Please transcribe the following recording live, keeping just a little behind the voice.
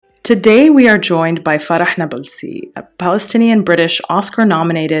Today we are joined by Farah Nabulsi, a Palestinian-British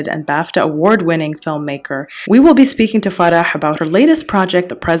Oscar-nominated and BAFTA award-winning filmmaker. We will be speaking to Farah about her latest project,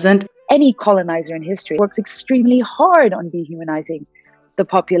 The Present. Any colonizer in history works extremely hard on dehumanizing the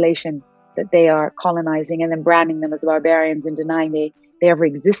population that they are colonizing and then branding them as barbarians and denying they ever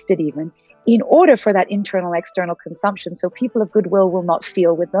existed even, in order for that internal external consumption, so people of goodwill will not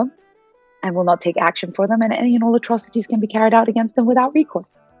feel with them and will not take action for them, and any and all atrocities can be carried out against them without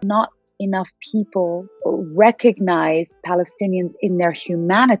recourse. Not enough people recognize Palestinians in their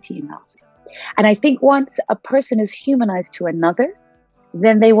humanity enough. And I think once a person is humanized to another,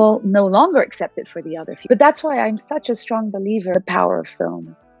 then they will no longer accept it for the other. But that's why I'm such a strong believer in the power of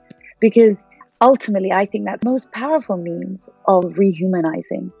film. Because ultimately, I think that's the most powerful means of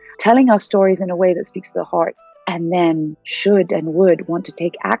rehumanizing, telling our stories in a way that speaks to the heart, and then should and would want to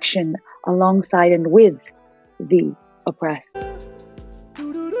take action alongside and with the oppressed.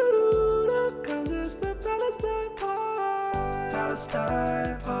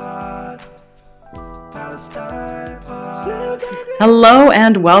 Hello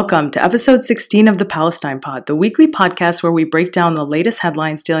and welcome to episode 16 of the Palestine Pod, the weekly podcast where we break down the latest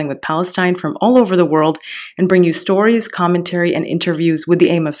headlines dealing with Palestine from all over the world and bring you stories, commentary, and interviews with the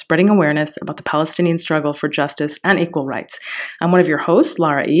aim of spreading awareness about the Palestinian struggle for justice and equal rights. I'm one of your hosts,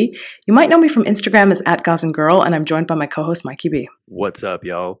 Lara E. You might know me from Instagram as @GazanGirl, and I'm joined by my co-host, Mikey B. What's up,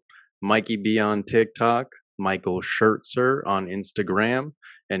 y'all? Mikey B on TikTok, Michael Schertzer on Instagram,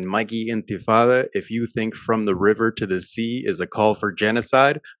 and Mikey Intifada if you think From the River to the Sea is a call for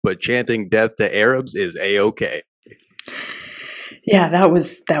genocide, but chanting death to Arabs is A-okay. Yeah, that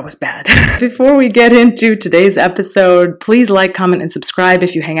was bad. Before we get into today's episode, please like, comment, and subscribe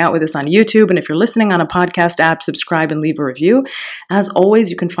if you hang out with us on YouTube. And if you're listening on a podcast app, subscribe and leave a review. As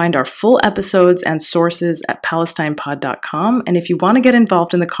always, you can find our full episodes and sources at palestinepod.com. And if you want to get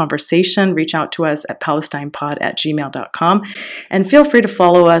involved in the conversation, reach out to us at palestinepod@gmail.com. And feel free to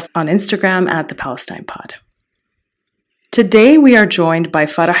follow us on Instagram at the Palestine Pod. Today we are joined by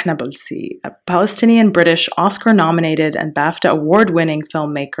Farah Nabulsi, a Palestinian-British Oscar-nominated and BAFTA award-winning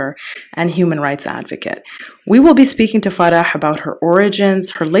filmmaker and human rights advocate. We will be speaking to Farah about her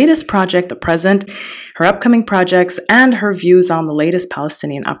origins, her latest project, The Present, her upcoming projects, and her views on the latest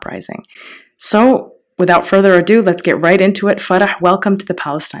Palestinian uprising. So, without further ado, let's get right into it. Farah, welcome to the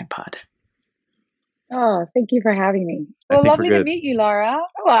Palestine Pod. Oh, thank you for having me. Well, lovely to meet you, Lara.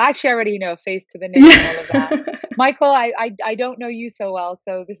 Well, actually, I already know face to the name and all of that. Michael, I don't know you so well,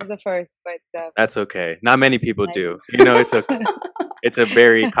 so this is a first. But that's okay. Not many people do. You know, it's okay. It's a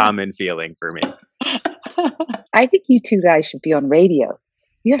very common feeling for me. I think you two guys should be on radio.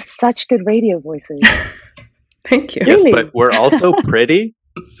 You have such good radio voices. Thank you. Yes, but we're also pretty,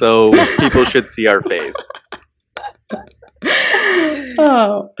 so people should see our face.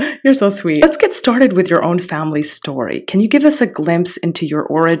 Oh, you're so sweet. Let's get started with your own family story. Can you give us a glimpse into your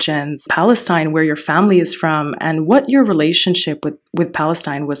origins, Palestine, where your family is from, and what your relationship with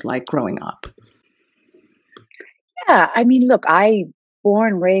Palestine was like growing up? Yeah, I mean, look, I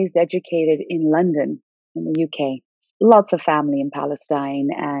born, raised, educated in London, in the UK. Lots of family in Palestine,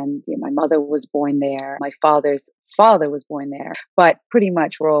 and my mother was born there. My father's father was born there, but pretty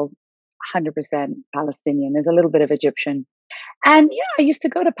much we're all 100% Palestinian. There's a little bit of Egyptian. And I used to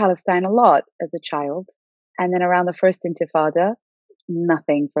go to Palestine a lot as a child. And then around the first Intifada,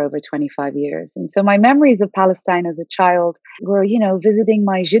 nothing for over 25 years. And so my memories of Palestine as a child were, visiting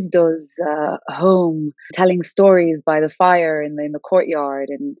my jiddo's home, telling stories by the fire in the courtyard,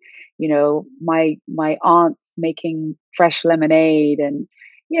 and, my aunts making fresh lemonade. And,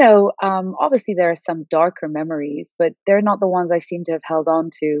 obviously there are some darker memories, but they're not the ones I seem to have held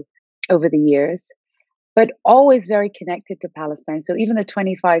on to over the years, but always very connected to Palestine. So even the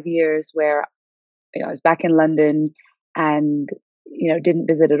 25 years where I was back in London and didn't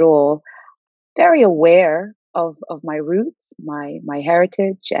visit at all, very aware of my roots, my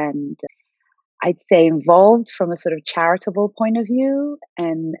heritage, and I'd say involved from a sort of charitable point of view.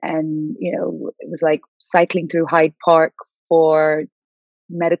 And it was like cycling through Hyde Park for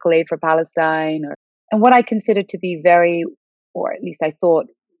medical aid for Palestine, and what I considered to be very, or at least I thought,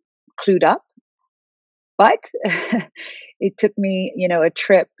 clued up. But it took me, a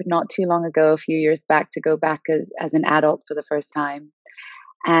trip not too long ago, a few years back, to go back as an adult for the first time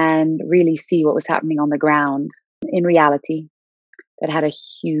and really see what was happening on the ground in reality. That had a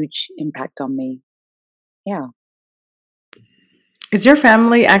huge impact on me. Yeah. Is your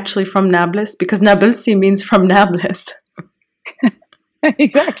family actually from Nablus? Because Nabulsi means from Nablus.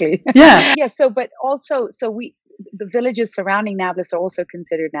 Exactly. Yeah. Yeah. But also, the villages surrounding Nablus are also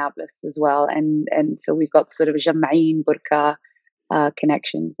considered Nablus as well. And so we've got sort of Jama'in, Burka,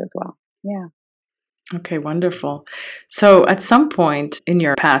 connections as well. Yeah. Okay, wonderful. So at some point in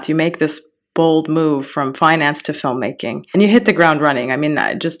your path, you make this bold move from finance to filmmaking, and you hit the ground running. I mean,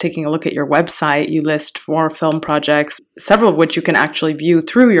 just taking a look at your website, you list 4 film projects, several of which you can actually view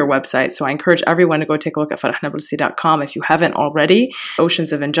through your website. So I encourage everyone to go take a look at farahnabulsi.com if you haven't already.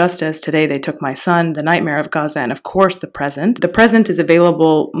 Oceans of Injustice, Today They Took My Son, The Nightmare of Gaza, and of course, The Present. The Present is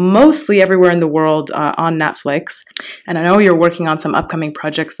available mostly everywhere in the world on Netflix. And I know you're working on some upcoming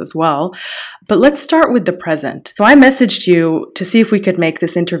projects as well. But let's start with The Present. So I messaged you to see if we could make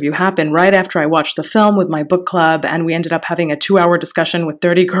this interview happen right after I watched the film with my book club, and we ended up having a 2-hour discussion with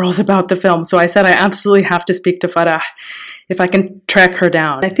 30 girls about the film. So I said I absolutely have to speak to Farah if I can track her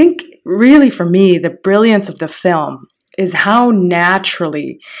down. I think really for me, the brilliance of the film is how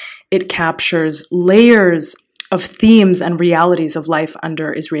naturally it captures layers of themes and realities of life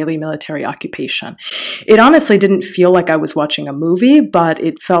under Israeli military occupation. It honestly didn't feel like I was watching a movie, but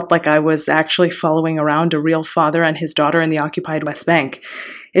it felt like I was actually following around a real father and his daughter in the occupied West Bank.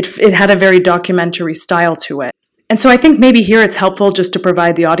 It had a very documentary style to it. And so I think maybe here it's helpful just to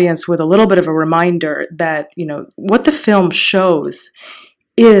provide the audience with a little bit of a reminder that, what the film shows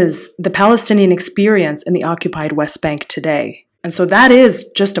is the Palestinian experience in the occupied West Bank today. And so that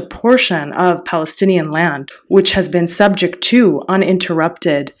is just a portion of Palestinian land, which has been subject to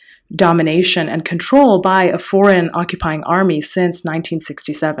uninterrupted domination and control by a foreign occupying army since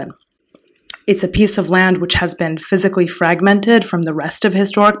 1967. It's a piece of land which has been physically fragmented from the rest of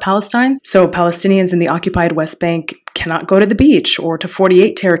historic Palestine. So Palestinians in the occupied West Bank cannot go to the beach or to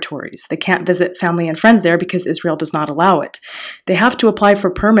 48 territories. They can't visit family and friends there because Israel does not allow it. They have to apply for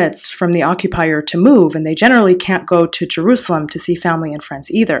permits from the occupier to move, and they generally can't go to Jerusalem to see family and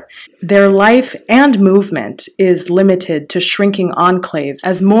friends either. Their life and movement is limited to shrinking enclaves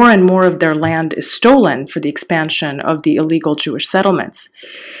as more and more of their land is stolen for the expansion of the illegal Jewish settlements.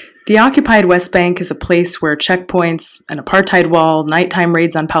 The occupied West Bank is a place where checkpoints, an apartheid wall, nighttime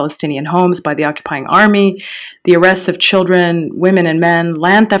raids on Palestinian homes by the occupying army, the arrests of children, women and men,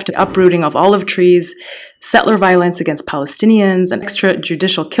 land theft and uprooting of olive trees, settler violence against Palestinians, and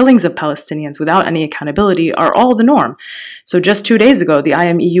extrajudicial killings of Palestinians without any accountability are all the norm. So just 2 days ago, the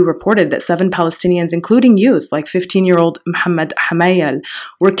IMEU reported that 7 Palestinians, including youth like 15-year-old Mohammed Hamayel,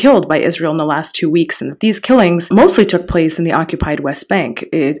 were killed by Israel in the last 2 weeks, and that these killings mostly took place in the occupied West Bank.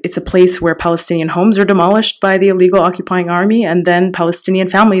 It's a place where Palestinian homes are demolished by the illegal occupying army, and then Palestinian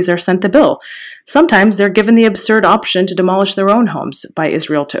families are sent the bill. Sometimes they're given the absurd option to demolish their own homes by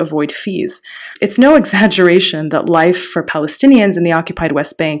Israel to avoid fees. It's no exaggeration that life for Palestinians in the occupied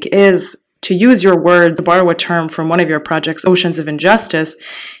West Bank is, to use your words, to borrow a term from one of your projects, Oceans of Injustice,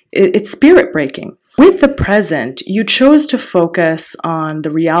 it's spirit-breaking. With The Present, you chose to focus on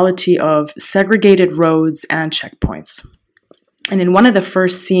the reality of segregated roads and checkpoints. And in one of the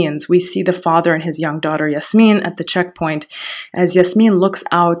first scenes, we see the father and his young daughter, Yasmin, at the checkpoint as Yasmin looks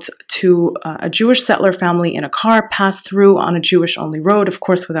out to a Jewish settler family in a car pass through on a Jewish-only road, of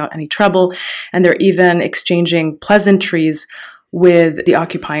course, without any trouble. And they're even exchanging pleasantries with the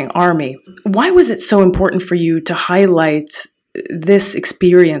occupying army. Why was it so important for you to highlight this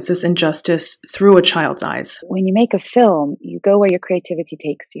experience, this injustice, through a child's eyes? When you make a film, you go where your creativity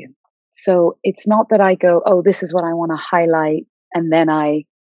takes you. So it's not that I go, oh, this is what I want to highlight, and then I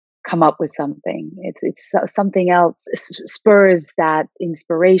come up with something. It's something else spurs that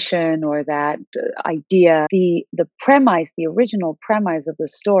inspiration or that idea. The premise, the original premise of the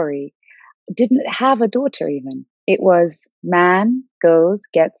story didn't have a daughter even. It was man goes,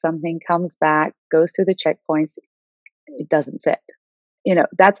 gets something, comes back, goes through the checkpoints. It doesn't fit.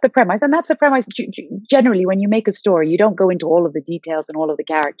 That's the premise. And that's the premise. Generally, when you make a story, you don't go into all of the details and all of the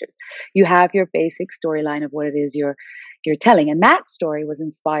characters. You have your basic storyline of what it is you're telling. And that story was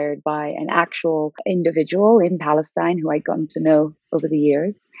inspired by an actual individual in Palestine who I'd gotten to know over the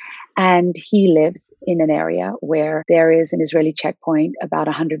years. And he lives in an area where there is an Israeli checkpoint about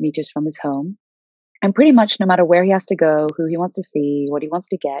 100 meters from his home. And pretty much no matter where he has to go, who he wants to see, what he wants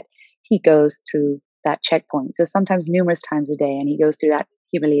to get, he goes through that checkpoint. So sometimes numerous times a day, and he goes through that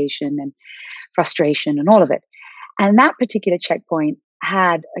humiliation and frustration and all of it. And that particular checkpoint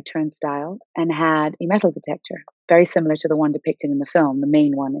had a turnstile and had a metal detector, very similar to the one depicted in the film, the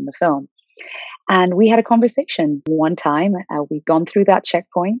main one in the film. And we had a conversation one time. We'd gone through that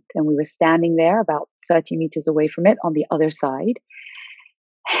checkpoint and we were standing there about 30 meters away from it on the other side.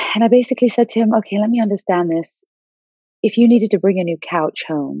 And I basically said to him, okay, let me understand this. If you needed to bring a new couch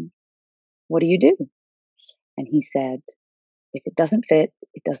home, what do you do? And he said, if it doesn't fit,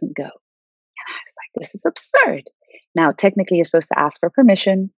 it doesn't go. And I was like, this is absurd. Now, technically, you're supposed to ask for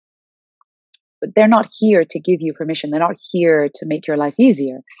permission. but they're not here to give you permission. They're not here to make your life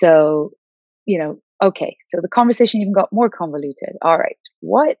easier. So, okay, so the conversation even got more convoluted. All right,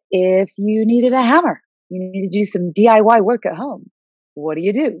 what if you needed a hammer? You need to do some DIY work at home. What do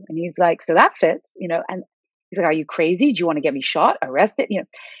you do? And he's like, so that fits, and he's like, are you crazy? Do you want to get me shot, arrested?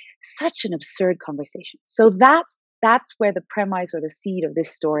 Such an absurd conversation. So that's where the premise or the seed of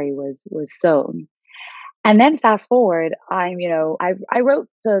this story was sown. And then fast forward, I wrote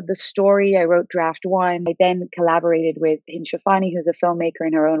the story. I wrote draft one. I then collaborated with Hind Shafani, who's a filmmaker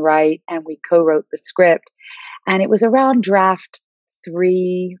in her own right, and we co-wrote the script. And it was around draft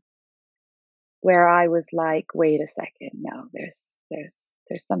 3 where I was like, wait a second, no, there's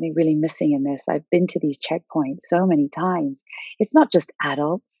something really missing in this. I've been to these checkpoints so many times. It's not just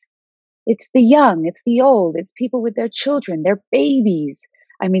adults. It's the young, it's the old, it's people with their children, their babies.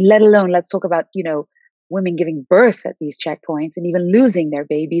 I mean, let alone, let's talk about, women giving birth at these checkpoints and even losing their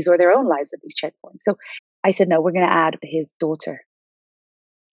babies or their own lives at these checkpoints. So I said, no, we're going to add his daughter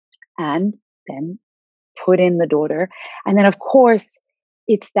and then put in the daughter. And then, of course,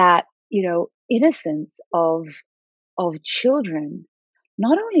 it's that, innocence of children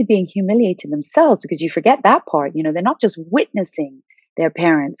not only being humiliated themselves, because you forget that part, they're not just witnessing their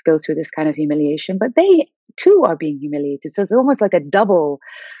parents go through this kind of humiliation, but they too are being humiliated. So it's almost like a double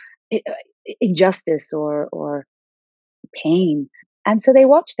injustice or pain. And so they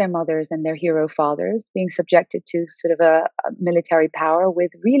watch their mothers and their hero fathers being subjected to sort of a military power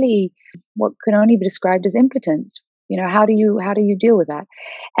with really what could only be described as impotence. How do you deal with that?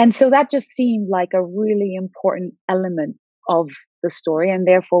 And so that just seemed like a really important element of the story, and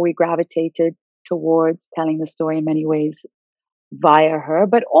therefore we gravitated towards telling the story in many ways via her,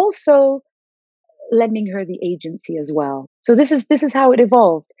 but also lending her the agency as well. So this is how it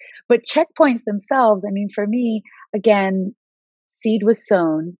evolved. But checkpoints themselves, I mean, for me, again, seed was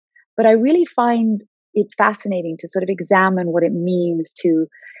sown, but I really find it fascinating to sort of examine what it means to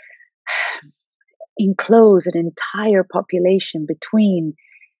enclose an entire population between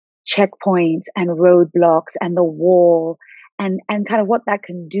checkpoints and roadblocks and the wall, and kind of what that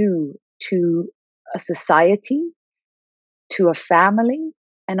can do to a society, to a family,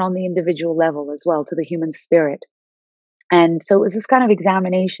 and on the individual level as well, to the human spirit. And so it was this kind of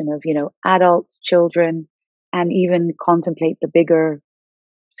examination of, adults, children, and even contemplate the bigger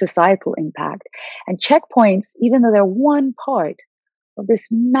societal impact. And checkpoints, even though they're one part of this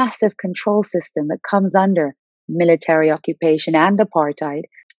massive control system that comes under military occupation and apartheid,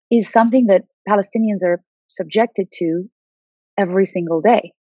 is something that Palestinians are subjected to every single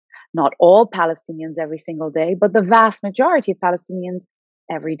day. Not all Palestinians every single day, but the vast majority of Palestinians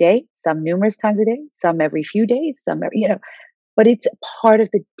every day, some numerous times a day, some every few days, some every, but it's part of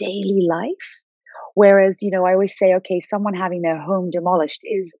the daily life. Whereas, I always say, okay, someone having their home demolished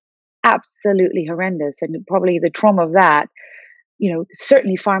is absolutely horrendous. And probably the trauma of that,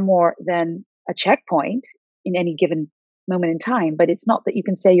 certainly far more than a checkpoint in any given moment in time. But it's not that you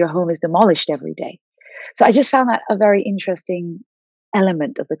can say your home is demolished every day. So I just found that a very interesting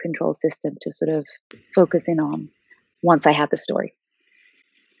element of the control system to sort of focus in on once I had the story.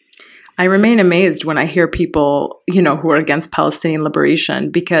 I remain amazed when I hear people, who are against Palestinian liberation,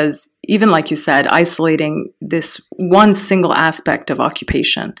 because even like you said, isolating this one single aspect of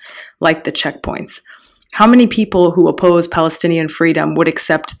occupation, like the checkpoints, how many people who oppose Palestinian freedom would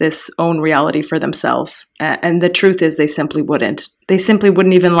accept this own reality for themselves? And the truth is they simply wouldn't. They simply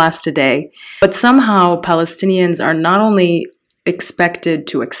wouldn't even last a day. But somehow Palestinians are not only expected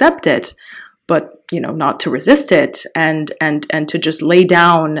to accept it, but not to resist it and to just lay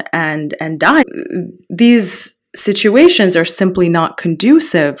down and die. These situations are simply not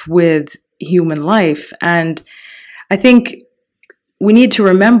conducive with human life. And I think we need to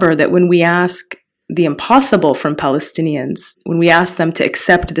remember that when we ask the impossible from Palestinians, when we ask them to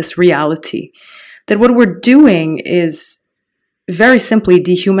accept this reality, that what we're doing is very simply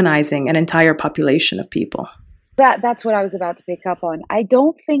dehumanizing an entire population of people. That's what I was about to pick up on. I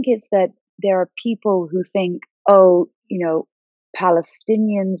don't think it's that there are people who think,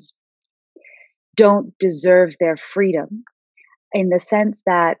 Palestinians don't deserve their freedom, in the sense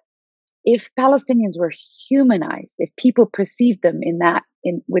that if Palestinians were humanized, if people perceived them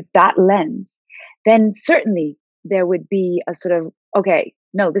with that lens, then certainly there would be a sort of, okay,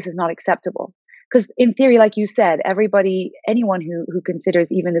 no, this is not acceptable. Because in theory, like you said, anyone who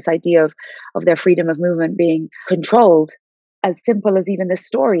considers even this idea of their freedom of movement being controlled, as simple as even this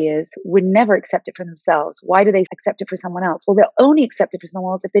story is, would never accept it for themselves. Why do they accept it for someone else? Well, they'll only accept it for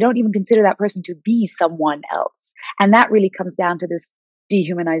someone else if they don't even consider that person to be someone else. And that really comes down to this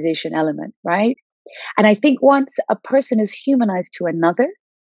dehumanization element, right? And I think once a person is humanized to another,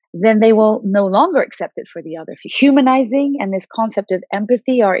 then they will no longer accept it for the other. Humanizing and this concept of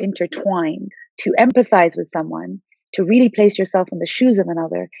empathy are intertwined. To empathize with someone, to really place yourself in the shoes of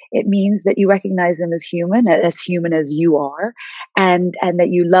another, it means that you recognize them as human as you are, and that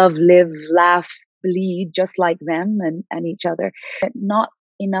you love, live, laugh, bleed just like them and each other. Not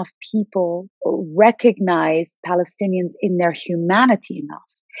enough people recognize Palestinians in their humanity enough.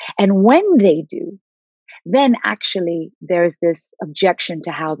 And when they do, then actually there's this objection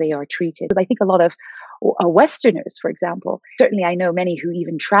to how they are treated. I think a lot of Westerners, for example, certainly I know many who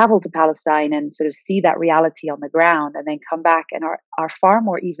even travel to Palestine and sort of see that reality on the ground and then come back and are far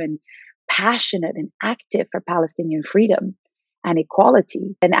more even passionate and active for Palestinian freedom and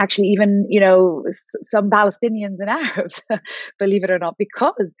equality. And actually even, some Palestinians and Arabs, believe it or not,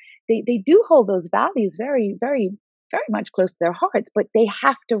 because they do hold those values very, very, very much close to their hearts, but they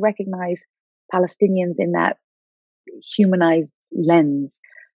have to recognize Palestinians in that humanized lens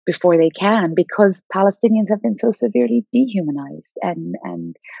before they can, because Palestinians have been so severely dehumanized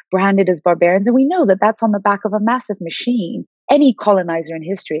and branded as barbarians. And we know that that's on the back of a massive machine. Any colonizer in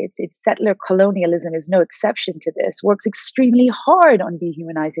history, it's settler-colonialism is no exception to this, works extremely hard on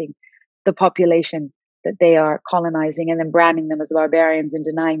dehumanizing the population that they are colonizing and then branding them as barbarians and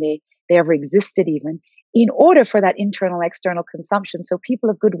denying they ever existed even, in order for that internal external consumption. So people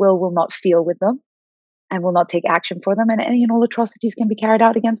of goodwill will not feel with them and will not take action for them, and any and all atrocities can be carried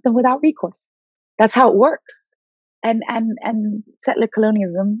out against them without recourse. That's how it works. And settler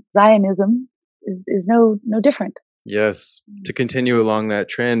colonialism, Zionism is no different. Yes. To continue along that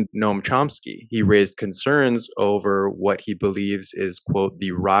trend, Noam Chomsky, he raised concerns over what he believes is, quote,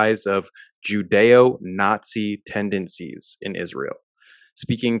 the rise of Judeo-Nazi tendencies in Israel.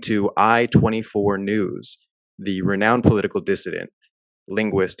 Speaking to I-24 News, the renowned political dissident,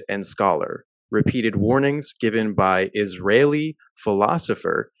 linguist, and scholar repeated warnings given by Israeli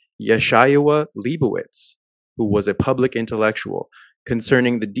philosopher Yeshua Leibowitz, who was a public intellectual,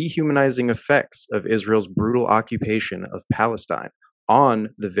 concerning the dehumanizing effects of Israel's brutal occupation of Palestine on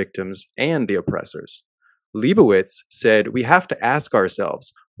the victims and the oppressors. Leibowitz said, "We have to ask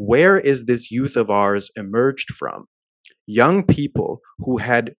ourselves, where is this youth of ours emerged from? Young people who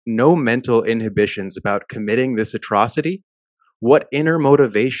had no mental inhibitions about committing this atrocity? What inner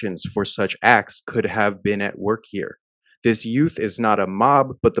motivations for such acts could have been at work here? This youth is not a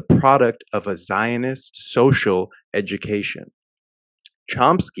mob, but the product of a Zionist social education."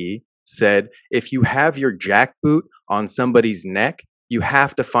 Chomsky said, "If you have your jackboot on somebody's neck, you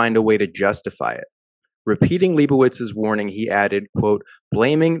have to find a way to justify it." Repeating Leibowitz's warning, he added, quote,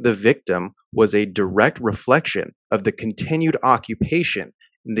 "Blaming the victim was a direct reflection of the continued occupation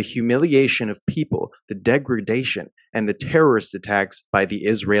and the humiliation of people, the degradation, and the terrorist attacks by the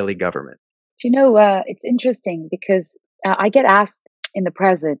Israeli government." It's interesting because I get asked in the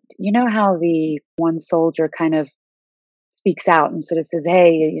present, how the one soldier kind of speaks out and sort of says,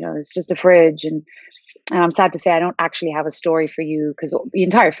 hey, it's just a fridge. And I'm sad to say I don't actually have a story for you, because the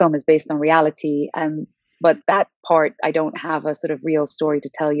entire film is based on reality. But that part, I don't have a sort of real story to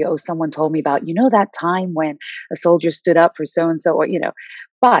tell you. Oh, someone told me about, that time when a soldier stood up for so-and-so, or.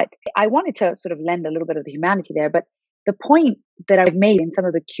 But I wanted to sort of lend a little bit of the humanity there. But the point that I've made in some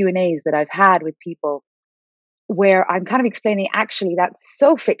of the Q&As that I've had with people, where I'm kind of explaining, actually, that's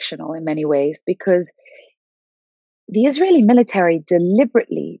so fictional in many ways, because the Israeli military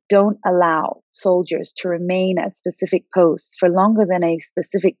deliberately don't allow soldiers to remain at specific posts for longer than a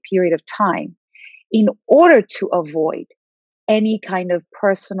specific period of time, in order to avoid any kind of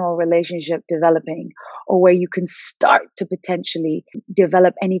personal relationship developing, or where you can start to potentially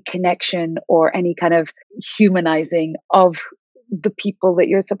develop any connection or any kind of humanizing of the people that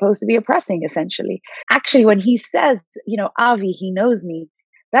you're supposed to be oppressing, essentially. Actually, when he says, Avi, he knows me,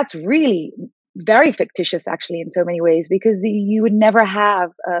 that's really very fictitious, actually, in so many ways, because you would never have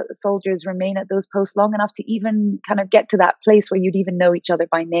soldiers remain at those posts long enough to even kind of get to that place where you'd even know each other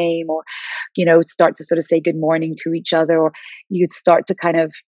by name, or, start to sort of say good morning to each other, or you'd start to kind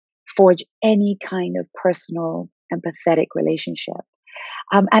of forge any kind of personal, empathetic relationship.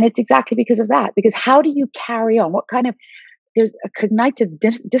 And it's exactly because of that, because how do you carry on? There's a cognitive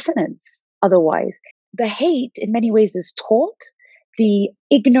dissonance otherwise. The hate in many ways is taught. The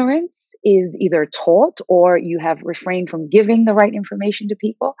ignorance is either taught, or you have refrained from giving the right information to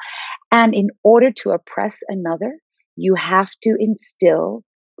people. And in order to oppress another, you have to instill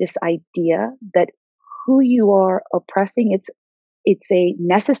this idea that who you are oppressing, it's a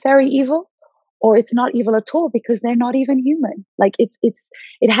necessary evil, or it's not evil at all because they're not even human. Like it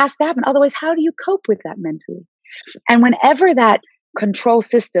has to happen. Otherwise, how do you cope with that mentally? And whenever that control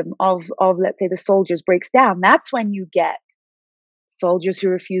system of let's say the soldiers breaks down, that's when you get soldiers who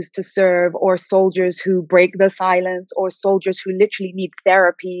refuse to serve, or soldiers who break the silence, or soldiers who literally need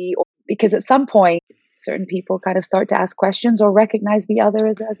therapy. Because at some point, certain people kind of start to ask questions or recognize the other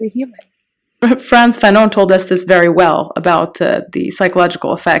as a human. Frantz Fanon told us this very well about the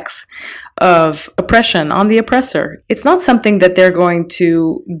psychological effects of oppression on the oppressor. It's not something that they're going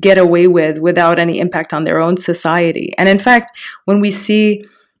to get away with without any impact on their own society. And in fact, when we see,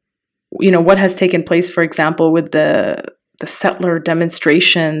 what has taken place, for example, with the settler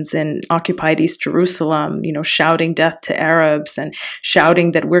demonstrations in occupied East Jerusalem, shouting death to Arabs and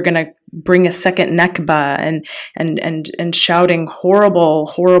shouting that we're going to bring a second Nakba and shouting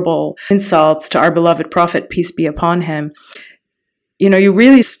horrible insults to our beloved Prophet, peace be upon him. You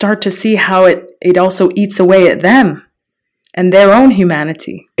really start to see how it also eats away at them and their own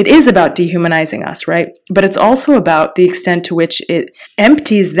humanity. It is about dehumanizing us, right? But it's also about the extent to which it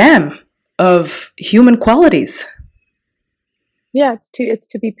empties them of human qualities. Yeah, it's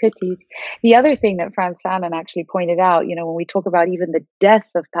to be pitied. The other thing that Frantz Fanon actually pointed out, when we talk about even the death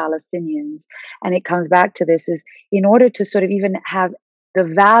of Palestinians, and it comes back to this, is in order to sort of even have the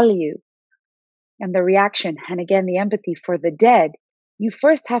value and the reaction, and again, the empathy for the dead, you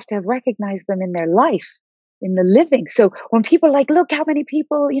first have to have recognized them in their life, in the living. So when people are like, look how many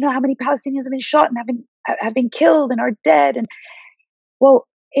people, how many Palestinians have been shot and have been killed and are dead. And well,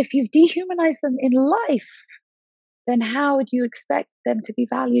 if you've dehumanized them in life, then how would you expect them to be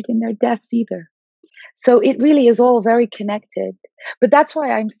valued in their deaths either? So it really is all very connected. But that's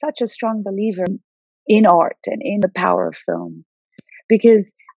why I'm such a strong believer in art and in the power of film.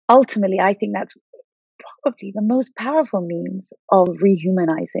 Because ultimately, I think that's probably the most powerful means of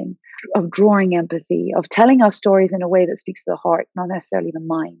rehumanizing, of drawing empathy, of telling our stories in a way that speaks to the heart, not necessarily the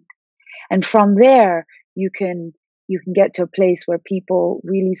mind. And from there, you can get to a place where people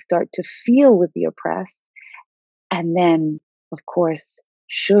really start to feel with the oppressed. And then, of course,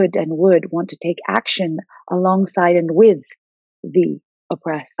 should and would want to take action alongside and with the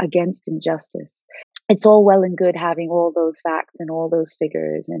oppressed against injustice. It's all well and good having all those facts and all those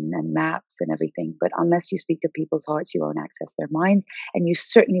figures and maps and everything, but unless you speak to people's hearts, you won't access their minds, and you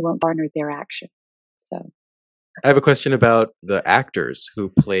certainly won't garner their action. So, I have a question about the actors who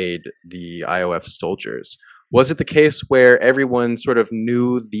played the IOF soldiers. Was it the case where everyone sort of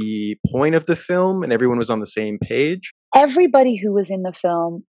knew the point of the film and everyone was on the same page? Everybody who was in the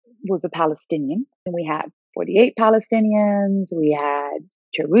film was a Palestinian. And we had 48 Palestinians, we had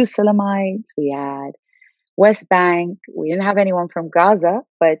Jerusalemites, we had West Bank. We didn't have anyone from Gaza,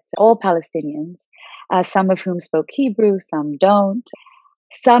 but all Palestinians, some of whom spoke Hebrew, some don't.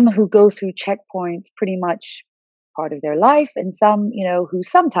 Some who go through checkpoints pretty much part of their life, and some, who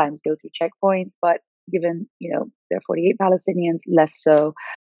sometimes go through checkpoints, but given, there are 48 Palestinians, less so.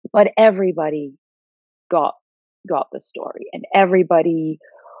 But everybody got the story, and everybody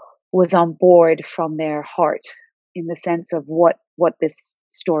was on board from their heart in the sense of what this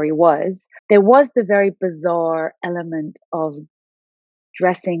story was. There was the very bizarre element of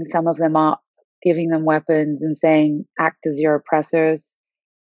dressing some of them up, giving them weapons and saying, act as your oppressors,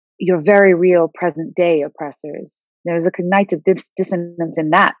 your very real present day oppressors. There's a cognitive dissonance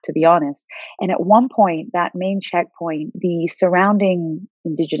in that, to be honest. And at one point, that main checkpoint, the surrounding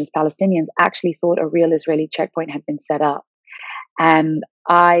indigenous Palestinians actually thought a real Israeli checkpoint had been set up. And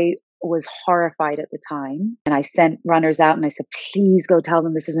I was horrified at the time. And I sent runners out and I said, please go tell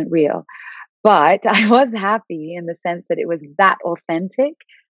them this isn't real. But I was happy in the sense that it was that authentic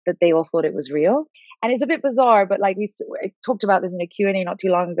that they all thought it was real. And it's a bit bizarre, but like I talked about this in a Q&A not too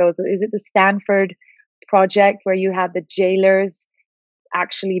long ago. Is it the Stanford project where you had the jailers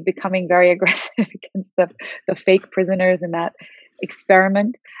actually becoming very aggressive against the fake prisoners in that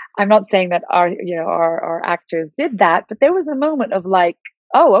experiment? I'm not saying that our actors did that, but there was a moment of like,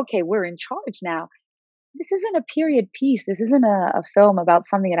 oh, okay, we're in charge now. This isn't a period piece. This isn't a film about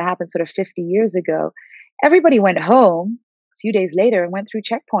something that happened sort of 50 years ago. Everybody went home a few days later and went through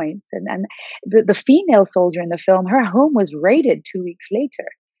checkpoints. And the female soldier in the film, her home was raided 2 weeks later.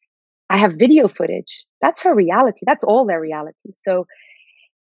 I have video footage. That's her reality. That's all their reality. So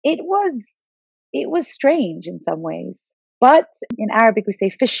it was strange in some ways. But in Arabic, we say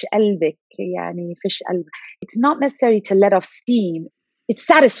fish albik, yani fish albik. It's not necessarily to let off steam. It's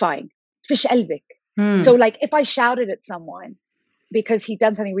satisfying. Fish albik. So like if I shouted at someone because he'd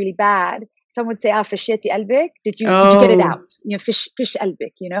done something really bad, someone would say, fisheti albik. Did you get it out? Fish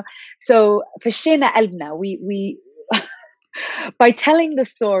albik, So fishena albna. We by telling the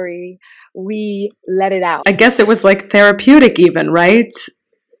story, we let it out. I guess it was like therapeutic even, right?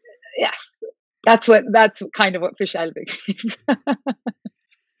 Yes. That's kind of what fish albik is.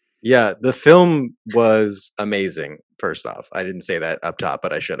 Yeah, the film was amazing. First off, I didn't say that up top,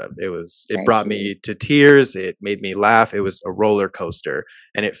 but I should have. It Thank brought you. me to tears. It made me laugh. It was a roller coaster,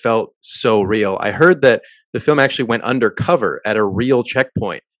 and it felt so real. I heard that the film actually went undercover at a real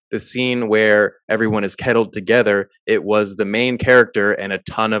checkpoint. The scene where everyone is kettled together, it was the main character and a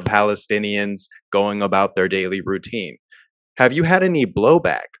ton of Palestinians going about their daily routine. Have you had any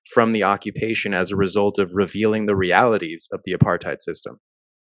blowback from the occupation as a result of revealing the realities of the apartheid system?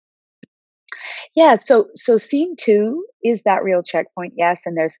 Yeah, so scene two is that real checkpoint, yes,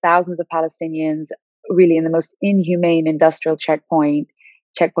 and there's thousands of Palestinians really in the most inhumane industrial checkpoint,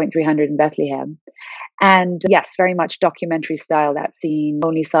 checkpoint 300 in Bethlehem. And yes, very much documentary style that scene.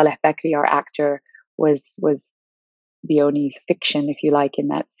 Only Saleh Bekri, our actor, was the only fiction, if you like, in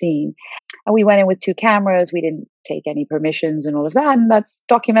that scene. And we went in with two cameras. We didn't take any permissions and all of that. And that's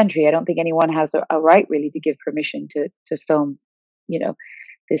documentary. I don't think anyone has a right really to give permission to film, you know,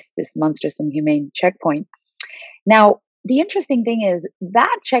 this monstrous and humane checkpoint. Now, the interesting thing is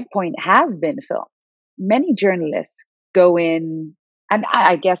that checkpoint has been filmed. Many journalists go in, and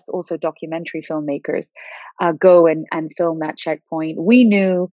I guess also documentary filmmakers go and film that checkpoint. We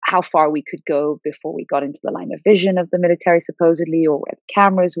knew how far we could go before we got into the line of vision of the military, supposedly, or where the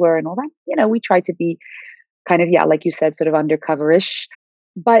cameras were and all that. We tried to be kind of, yeah, like you said, sort of undercover-ish.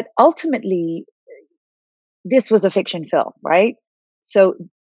 But ultimately, this was a fiction film, right? So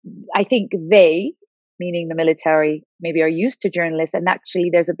I think they, meaning the military, maybe are used to journalists, and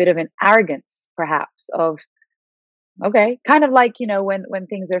actually there's a bit of an arrogance, perhaps, of okay, kind of like when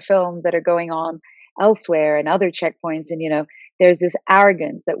things are filmed that are going on elsewhere and other checkpoints, and there's this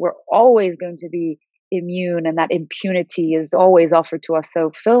arrogance that we're always going to be immune, and that impunity is always offered to us. So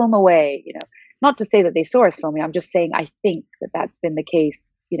film away, Not to say that they saw us filming. I'm just saying I think that that's been the case,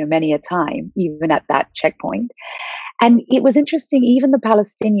 many a time, even at that checkpoint. And it was interesting, even the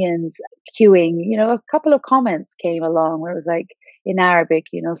Palestinians queuing, a couple of comments came along where it was like in Arabic,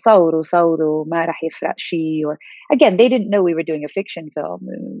 Sauru, Sauru, ma rah yafraq shi, or again, they didn't know we were doing a fiction film.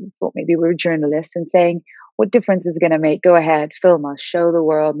 We thought maybe we were journalists and saying, what difference is it going to make? Go ahead, film us, show the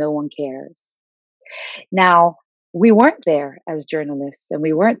world, no one cares. Now, we weren't there as journalists and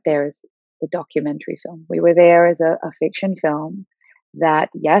we weren't there as the documentary film. We were there as a fiction film that,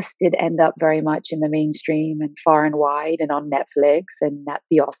 yes, did end up very much in the mainstream and far and wide and on Netflix and at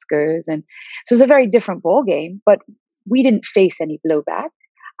the Oscars. And so it was a very different ball game, but we didn't face any blowback.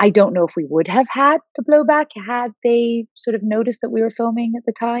 I don't know if we would have had the blowback had they sort of noticed that we were filming at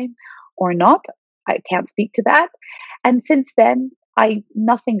the time or not. I can't speak to that. And since then,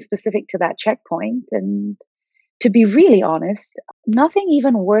 nothing specific to that checkpoint. And to be really honest, nothing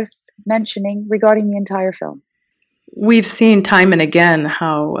even worth mentioning regarding the entire film. We've seen time and again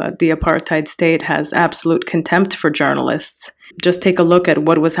how the apartheid state has absolute contempt for journalists. Just take a look at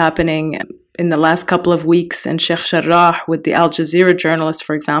what was happening in the last couple of weeks in Sheikh Jarrah with the Al Jazeera journalist,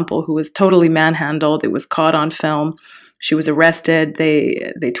 for example, who was totally manhandled. It was caught on film. She was arrested.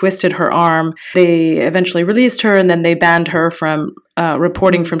 They twisted her arm. They eventually released her, and then they banned her from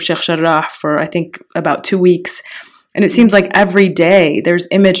reporting from Sheikh Jarrah for, I think, about 2 weeks. And it seems like every day there's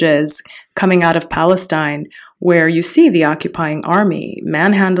images coming out of Palestine where you see the occupying army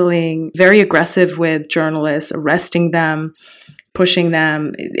manhandling, very aggressive with journalists, arresting them, pushing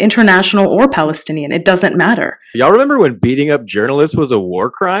them, international or Palestinian. It doesn't matter. Y'all remember when beating up journalists was a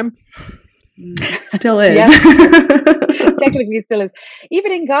war crime? Still is. Technically, it still is.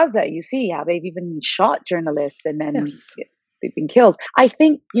 Even in Gaza, you see how they've even shot journalists and then they've been killed. I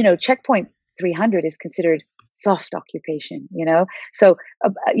think, checkpoint 300 is considered soft occupation, So,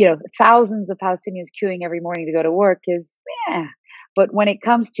 thousands of Palestinians queuing every morning to go to work is, But when it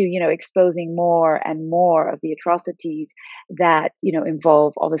comes to, exposing more and more of the atrocities that,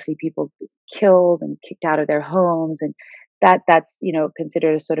 involve obviously people killed and kicked out of their homes, and that's,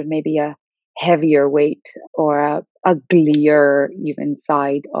 considered a sort of maybe a heavier weight or a uglier even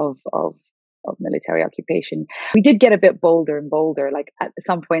side of military occupation. We did get a bit bolder and bolder. Like at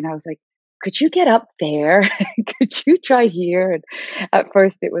some point I was like, could you get up there? Could you try here? And at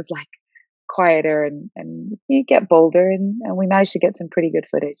first it was like quieter and you get bolder and we managed to get some pretty good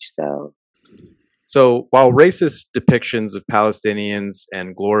footage. So while racist depictions of Palestinians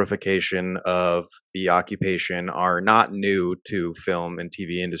and glorification of the occupation are not new to film and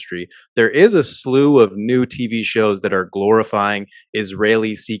TV industry, there is a slew of new TV shows that are glorifying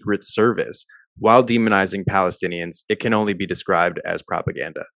Israeli Secret Service. While demonizing Palestinians, it can only be described as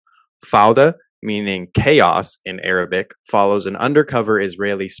propaganda. Fauda, meaning chaos in Arabic, follows an undercover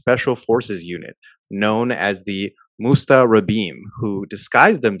Israeli special forces unit known as the Mustarabim, who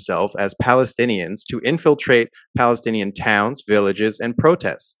disguised themselves as Palestinians to infiltrate Palestinian towns, villages, and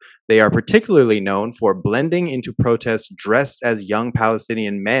protests. They are particularly known for blending into protests dressed as young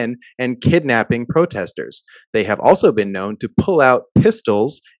Palestinian men and kidnapping protesters. They have also been known to pull out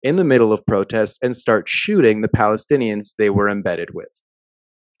pistols in the middle of protests and start shooting the Palestinians they were embedded with.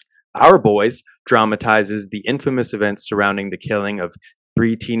 Our Boys dramatizes the infamous events surrounding the killing of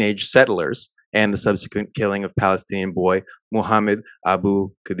 3 teenage settlers and the subsequent killing of Palestinian boy Mohammed Abu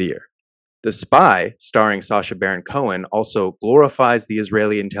Qadir. The Spy, starring Sacha Baron Cohen, also glorifies the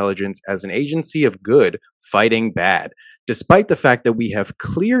Israeli intelligence as an agency of good fighting bad, despite the fact that we have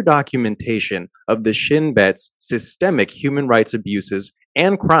clear documentation of the Shin Bet's systemic human rights abuses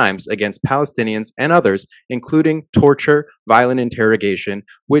and crimes against Palestinians and others, including torture, violent interrogation,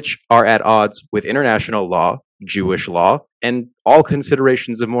 which are at odds with international law, Jewish law, and all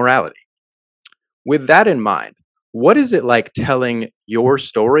considerations of morality. With that in mind, what is it like telling your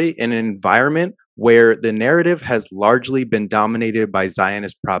story in an environment where the narrative has largely been dominated by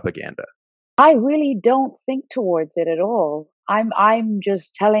Zionist propaganda? I really don't think towards it at all. I'm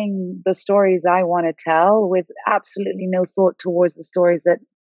just telling the stories I want to tell with absolutely no thought towards the stories that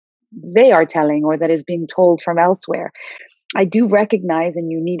they are telling or that is being told from elsewhere. I do recognize,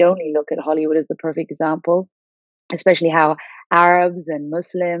 and you need only look at Hollywood as the perfect example, especially how Arabs and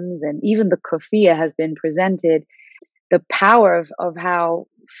Muslims and even the kufiyya has been presented, the power of how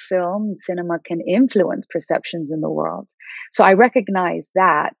film, cinema can influence perceptions in the world. So I recognize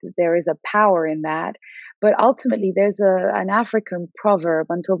that there is a power in that. But ultimately, there's an African proverb,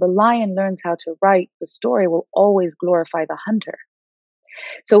 until the lion learns how to write, the story will always glorify the hunter.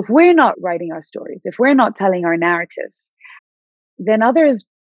 So if we're not writing our stories, if we're not telling our narratives, then others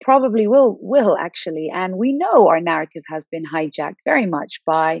probably will actually. And we know our narrative has been hijacked very much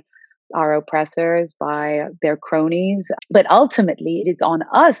by our oppressors, by their cronies. But ultimately, it is on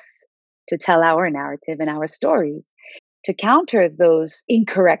us to tell our narrative and our stories, to counter those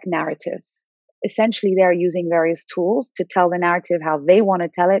incorrect narratives. Essentially, they're using various tools to tell the narrative how they want to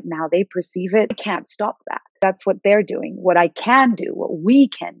tell it and how they perceive it. I can't stop that. That's what they're doing. What I can do, what we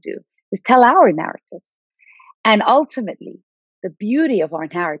can do, is tell our narratives. And ultimately, the beauty of our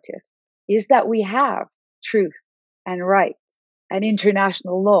narrative is that we have truth and right and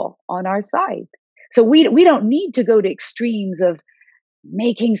international law on our side. So we don't need to go to extremes of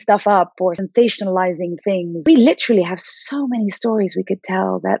making stuff up or sensationalizing things. We literally have so many stories we could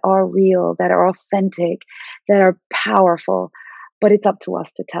tell that are real, that are authentic, that are powerful, but it's up to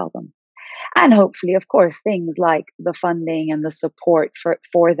us to tell them. And hopefully, of course, things like the funding and the support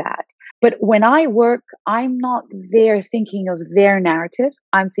for that. But when I work, I'm not there thinking of their narrative.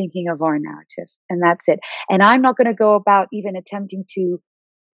 I'm thinking of our narrative, and that's it. And I'm not going to go about even attempting to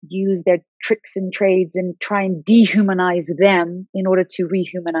use their tricks and trades and try and dehumanize them in order to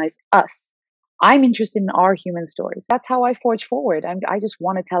rehumanize us. I'm interested in our human stories. That's how I forge forward. I just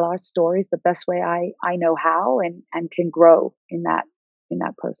want to tell our stories the best way I know how and can grow in that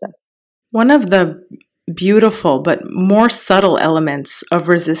process. One of the beautiful but more subtle elements of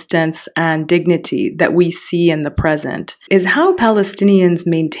resistance and dignity that we see in the present is how Palestinians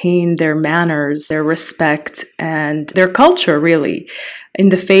maintain their manners, their respect, and their culture, really, in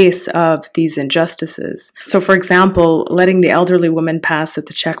the face of these injustices. So, for example, letting the elderly woman pass at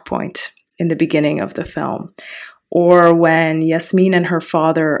the checkpoint in the beginning of the film, or when Yasmin and her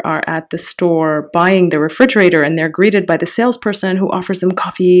father are at the store buying the refrigerator and they're greeted by the salesperson who offers them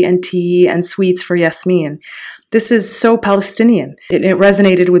coffee and tea and sweets for Yasmin. This is so Palestinian. It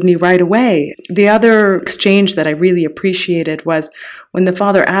resonated with me right away. The other exchange that I really appreciated was when the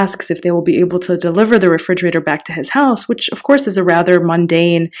father asks if they will be able to deliver the refrigerator back to his house, which of course is a rather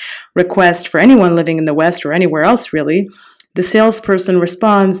mundane request for anyone living in the West or anywhere else really. The salesperson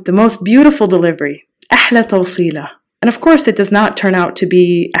responds, "The most beautiful delivery. أحلى توصيلة." And of course, it does not turn out to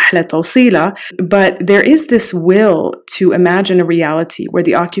be أحلى توصيلة, but there is this will to imagine a reality where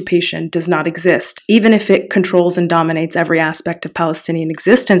the occupation does not exist, even if it controls and dominates every aspect of Palestinian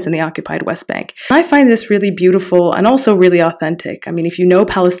existence in the occupied West Bank. I find this really beautiful and also really authentic. I mean, if you know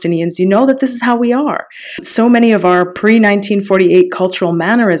Palestinians, you know that this is how we are. So many of our pre-1948 cultural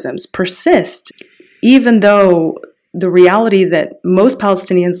mannerisms persist, even though the reality that most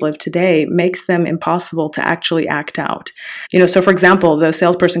Palestinians live today makes them impossible to actually act out. So for example, the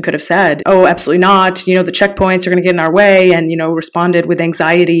salesperson could have said, "Oh, absolutely not. The checkpoints are going to get in our way," and, responded with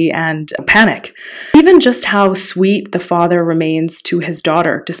anxiety and panic. Even just how sweet the father remains to his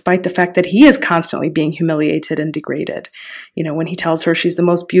daughter, despite the fact that he is constantly being humiliated and degraded. When he tells her she's the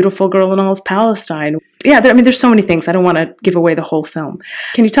most beautiful girl in all of Palestine. Yeah, there's so many things. I don't want to give away the whole film.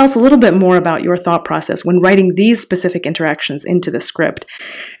 Can you tell us a little bit more about your thought process when writing these specific interactions into the script?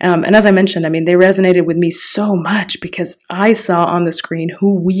 And as I mentioned, they resonated with me so much because I saw on the screen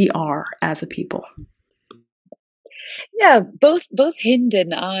who we are as a people. Yeah, both Hind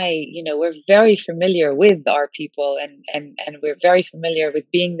and I, we're very familiar with our people, and we're very familiar with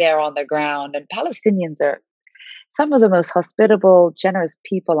being there on the ground. And Palestinians are some of the most hospitable, generous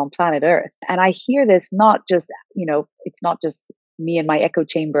people on planet Earth. And I hear this not just, it's not just me and my echo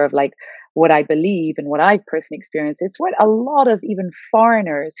chamber of like what I believe and what I've personally experienced. It's what a lot of even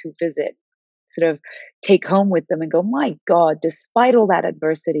foreigners who visit sort of take home with them and go, my God, despite all that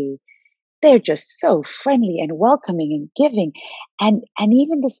adversity, they're just so friendly and welcoming and giving. And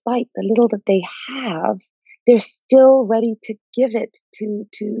even despite the little that they have, they're still ready to give it to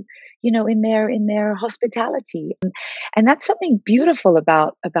in their hospitality. And that's something beautiful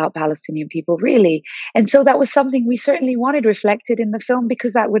about Palestinian people, really. And so that was something we certainly wanted reflected in the film,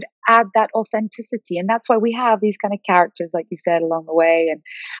 because that would add that authenticity. And that's why we have these kind of characters, like you said, along the way. And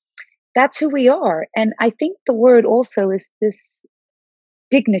that's who we are. And I think the word also is this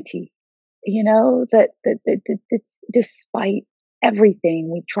dignity, that despite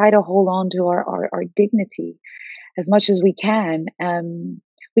everything, we try to hold on to our dignity as much as we can,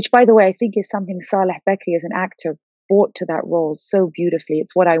 which, by the way, I think is something Saleh Bekri as an actor brought to that role so beautifully.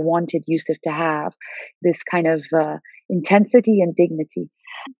 It's what I wanted Yusuf to have, this kind of intensity and dignity.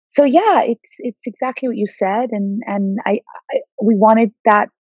 So yeah, it's exactly what you said, and we wanted that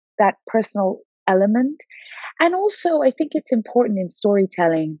personal element. And also, I think it's important in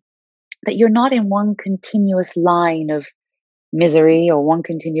storytelling that you're not in one continuous line of misery or one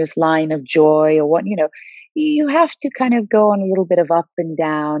continuous line of joy or what, you have to kind of go on a little bit of up and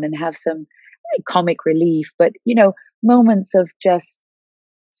down and have some comic relief, but, moments of just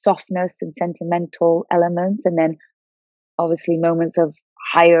softness and sentimental elements. And then obviously moments of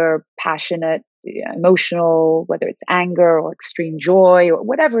higher, passionate, emotional, whether it's anger or extreme joy or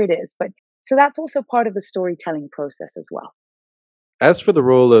whatever it is. But so that's also part of the storytelling process as well. As for the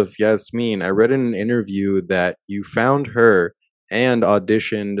role of Yasmin, I read in an interview that you found her and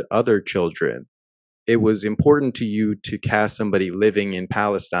auditioned other children. It was important to you to cast somebody living in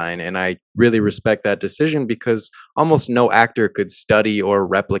Palestine, and I really respect that decision because almost no actor could study or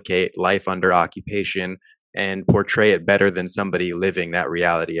replicate life under occupation and portray it better than somebody living that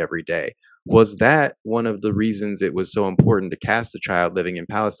reality every day. Was that one of the reasons it was so important to cast a child living in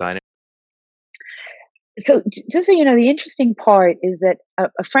Palestine? So just so you know, the interesting part is that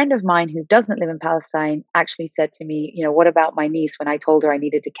a friend of mine who doesn't live in Palestine actually said to me, what about my niece? When I told her I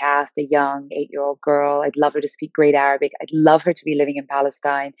needed to cast a young 8-year-old girl, I'd love her to speak great Arabic. I'd love her to be living in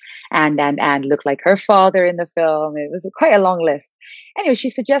Palestine and look like her father in the film. It was quite a long list. Anyway, she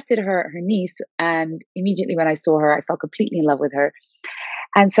suggested her niece, and immediately when I saw her, I felt completely in love with her.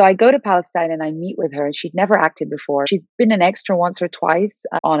 And so I go to Palestine and I meet with her. She'd never acted before. She'd been an extra once or twice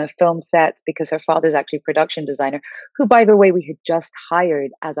on a film set because her father's actually a production designer, who, by the way, we had just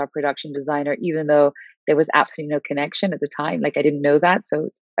hired as our production designer, even though there was absolutely no connection at the time. Like, I didn't know that. So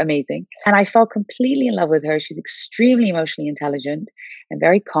it's amazing. And I fell completely in love with her. She's extremely emotionally intelligent and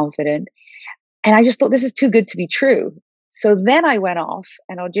very confident. And I just thought, this is too good to be true. So then I went off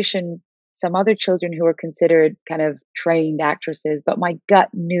and auditioned some other children who were considered kind of trained actresses, but my gut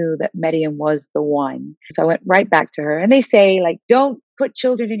knew that Maryam was the one. So I went right back to her, and they say, like, don't put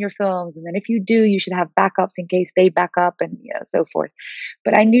children in your films. And then if you do, you should have backups in case they back up and so forth.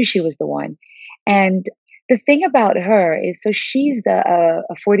 But I knew she was the one. And the thing about her is, so she's a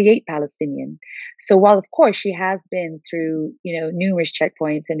 48 Palestinian. So while of course she has been through, numerous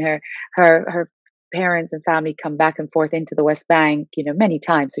checkpoints, and her parents and family come back and forth into the West Bank, many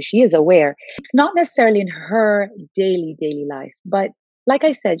times. So she is aware. It's not necessarily in her daily life, but like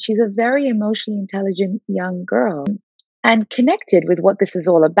I said, she's a very emotionally intelligent young girl and connected with what this is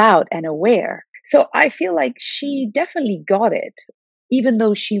all about and aware. So I feel like she definitely got it, even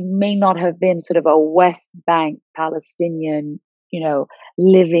though she may not have been sort of a West Bank Palestinian,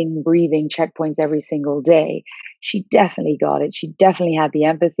 living, breathing checkpoints every single day. She definitely got it. She definitely had the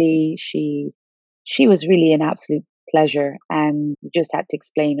empathy. She was really an absolute pleasure, and you just had to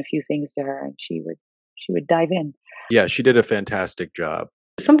explain a few things to her and she would dive in. Yeah, she did a fantastic job.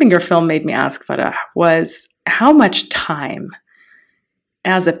 Something your film made me ask, Farah, was how much time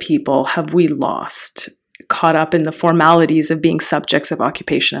as a people have we lost, caught up in the formalities of being subjects of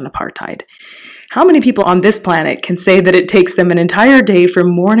occupation and apartheid? How many people on this planet can say that it takes them an entire day from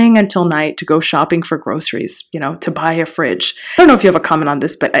morning until night to go shopping for groceries, to buy a fridge? I don't know if you have a comment on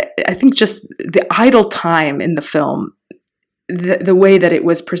this, but I think just the idle time in the film the way that it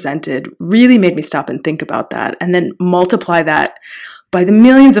was presented really made me stop and think about that, and then multiply that by the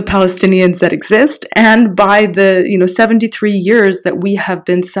millions of Palestinians that exist, and by the 73 years that we have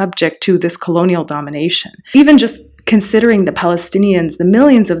been subject to this colonial domination. Even just considering the Palestinians, the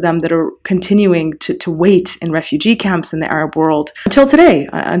millions of them that are continuing to wait in refugee camps in the Arab world until today,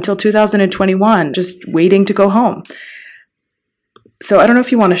 until 2021, just waiting to go home. So I don't know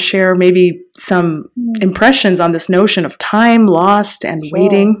if you want to share maybe some impressions on this notion of time lost and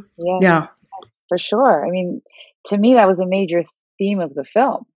waiting. Yes, for sure. I mean, to me, that was a major theme of the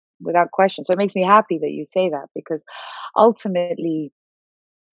film, without question. So it makes me happy that you say that, because ultimately,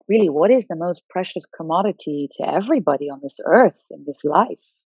 really, what is the most precious commodity to everybody on this earth, in this life?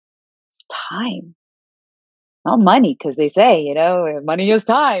 It's time. Not money, because they say, money is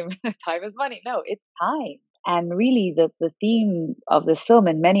time. Time is money. No, it's time. And really, the theme of this film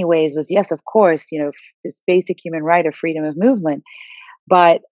in many ways was, yes, of course, this basic human right of freedom of movement,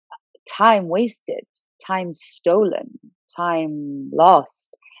 but time wasted, time stolen, time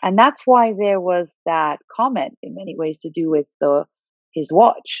lost. And that's why there was that comment in many ways to do with his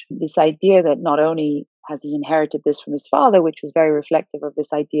watch. This idea that not only has he inherited this from his father, which was very reflective of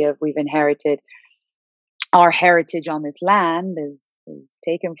this idea of we've inherited our heritage on this land is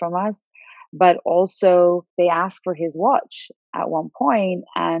taken from us, but also they ask for his watch at one point,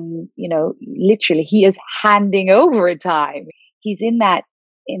 and literally he is handing over time. He's in that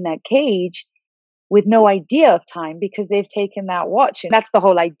cage with no idea of time, because they've taken that watch, and that's the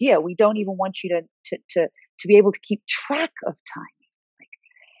whole idea. We don't even want you to be able to keep track of time,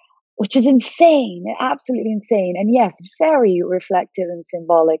 which is insane, absolutely insane. And yes, very reflective and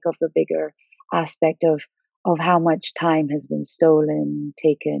symbolic of the bigger aspect of how much time has been stolen,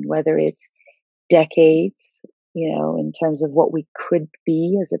 taken, whether it's decades, in terms of what we could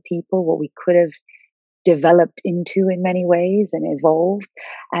be as a people, what we could have developed into in many ways and evolved.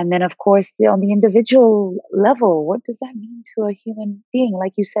 And then, of course, on the individual level, what does that mean to a human being?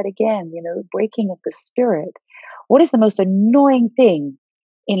 Like you said again, the breaking of the spirit. What is the most annoying thing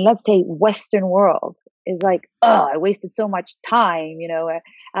in, let's say, Western world? Is like, oh, I wasted so much time,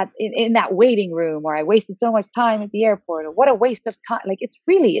 in that waiting room, or I wasted so much time at the airport, or what a waste of time. Like, it's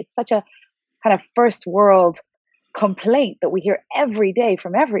such a kind of first world complaint that we hear every day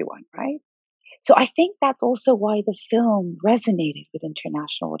from everyone, right? So I think that's also why the film resonated with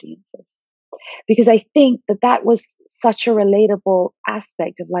international audiences, because I think that was such a relatable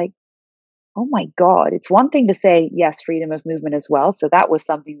aspect of like, oh my God, it's one thing to say, yes, freedom of movement as well. So that was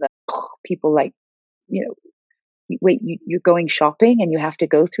something that people like, wait, you're going shopping and you have to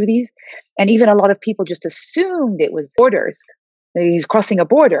go through these. And even a lot of people just assumed it was borders. He's crossing a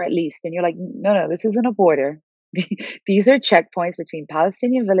border at least. And you're like, no, this isn't a border. These are checkpoints between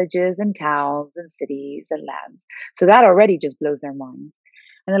Palestinian villages and towns and cities and lands. So that already just blows their minds.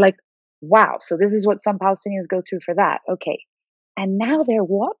 And they're like, wow, so this is what some Palestinians go through for that. Okay. And now they're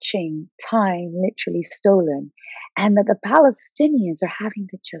watching time literally stolen, and that the Palestinians are having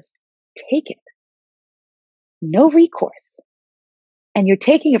to just take it. No recourse. And you're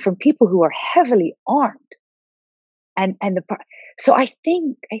taking it from people who are heavily armed. So I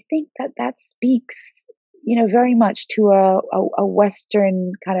think that speaks, very much to a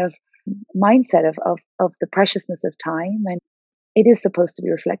Western kind of mindset of the preciousness of time, and it is supposed to be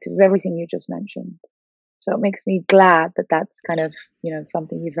reflective of everything you just mentioned. So it makes me glad that that's kind of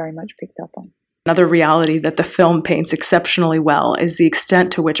something you very much picked up on. Another reality that the film paints exceptionally well is the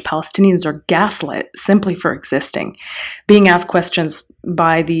extent to which Palestinians are gaslit simply for existing, being asked questions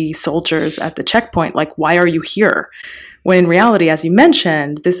by the soldiers at the checkpoint like, why are you here? When in reality, as you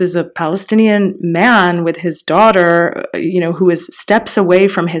mentioned, this is a Palestinian man with his daughter, who is steps away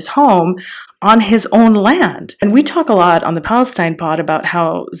from his home on his own land. And we talk a lot on the Palestine pod about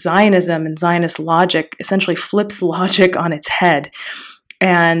how Zionism and Zionist logic essentially flips logic on its head.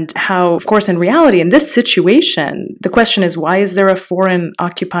 And how, of course, in reality, in this situation, the question is, why is there a foreign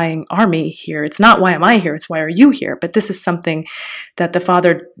occupying army here? It's not, why am I here? It's, why are you here? But this is something that the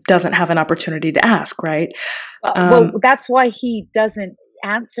father doesn't have an opportunity to ask, right? Well, that's why he doesn't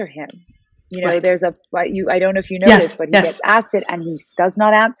answer him. Right. There's I don't know if you noticed, but he gets asked it and he does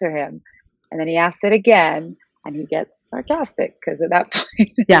not answer him. And then he asks it again and he gets sarcastic because at that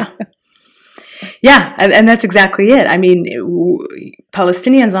point. Yeah, and that's exactly it. I mean,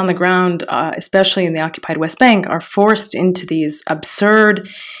 Palestinians on the ground, especially in the occupied West Bank, are forced into these absurd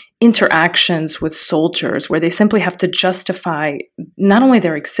interactions with soldiers where they simply have to justify not only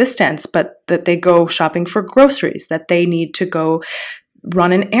their existence, but that they go shopping for groceries, that they need to go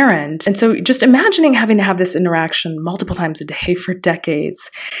run an errand. And so just imagining having to have this interaction multiple times a day for decades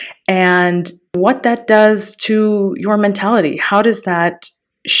and what that does to your mentality. How does that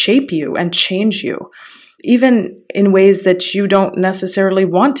shape you and change you? Even in ways that you don't necessarily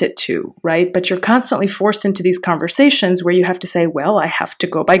want it to, right? But you're constantly forced into these conversations where you have to say, well, I have to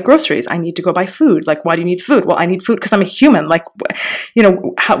go buy groceries. I need to go buy food. Like, why do you need food? Well, I need food because I'm a human. Like,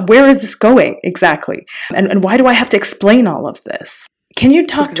 where is this going exactly? And why do I have to explain all of this? Can you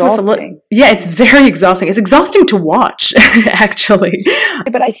talk to us a little? Yeah, it's very exhausting. It's exhausting to watch, actually.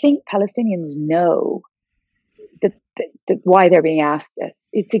 But I think Palestinians know that why they're being asked this.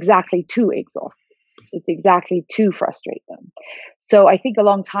 It's exactly too exhausting. It's exactly to frustrate them. So I think a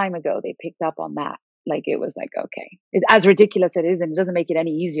long time ago, they picked up on that. Like, it was like, okay, as ridiculous it is, and it doesn't make it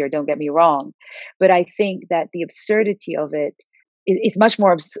any easier, don't get me wrong. But I think that the absurdity of it, it's much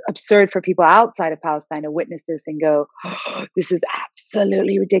more absurd for people outside of Palestine to witness this and go, oh, this is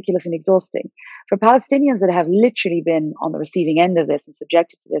absolutely ridiculous and exhausting. For Palestinians that have literally been on the receiving end of this and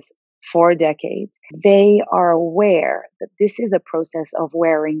subjected to this for decades, they are aware that this is a process of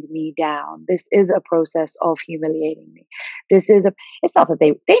wearing me down. This is a process of humiliating me. It's not that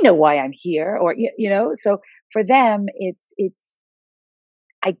they know why I'm here, or, so for them, it's,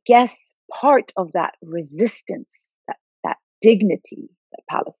 I guess, part of that resistance, that dignity that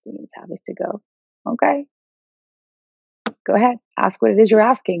Palestinians have is to go, okay, go ahead, ask what it is you're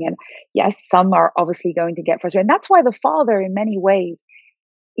asking. And yes, some are obviously going to get frustrated. And that's why the father, in many ways,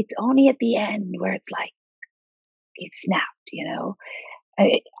 it's only at the end where it's like, it snapped,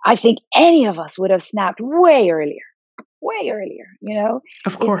 I think any of us would have snapped way earlier,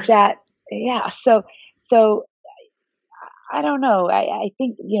 Of course. It's that, yeah. So I don't know. I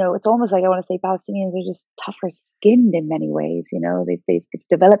think, it's almost like I want to say Palestinians are just tougher skinned in many ways. They've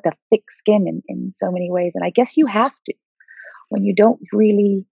developed a thick skin in so many ways. And I guess you have to when you don't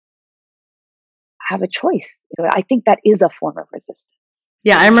really have a choice. So I think that is a form of resistance.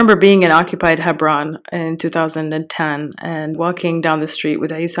 Yeah, I remember being in occupied Hebron in 2010 and walking down the street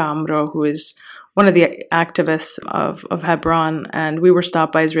with Isa Amro, who is one of the activists of Hebron, and we were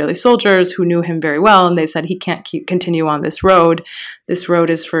stopped by Israeli soldiers who knew him very well, and they said he can't continue on this road. This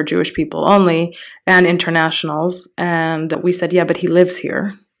road is for Jewish people only and internationals. And we said, yeah, but he lives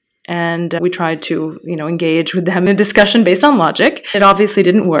here. And we tried to, engage with them in a discussion based on logic. It obviously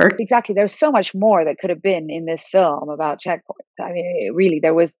didn't work. Exactly. There's so much more that could have been in this film about checkpoints. I mean, really,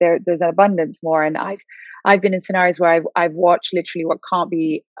 there's an abundance more. And I've been in scenarios where I've watched literally what can't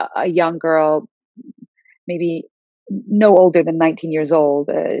be a young girl, maybe no older than 19 years old,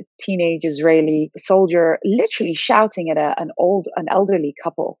 a teenage Israeli soldier, literally shouting at an elderly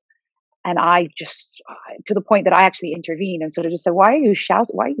couple. And I just, to the point that I actually intervened and sort of just said, why are you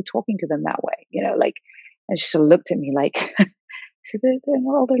talking to them that way? And she sort of looked at me like, so they're an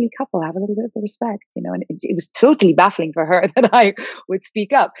elderly couple, have a little bit of respect, and it was totally baffling for her that I would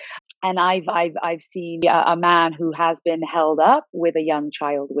speak up. And I've seen a man who has been held up with a young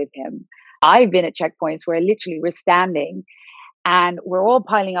child with him. I've been at checkpoints where literally we're standing and we're all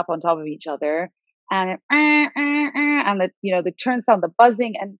piling up on top of each other, and the turnstile, the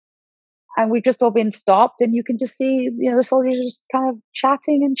buzzing, and we've just all been stopped, and you can just see, the soldiers are just kind of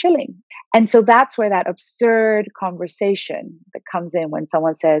chatting and chilling. And so that's where that absurd conversation that comes in when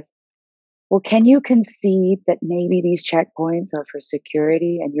someone says, well, can you concede that maybe these checkpoints are for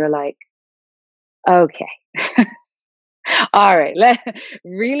security? And you're like, okay, all right,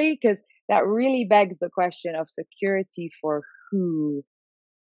 really? Because that really begs the question of security for who,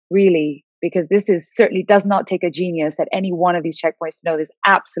 really? Because this certainly does not take a genius at any one of these checkpoints to know this is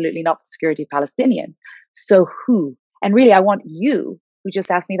absolutely not the security of Palestinians. So who? And really, I want you, who just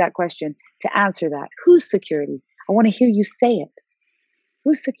asked me that question, to answer that. Whose security? I want to hear you say it.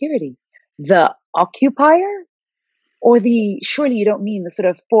 Whose security? The occupier? Or surely you don't mean the sort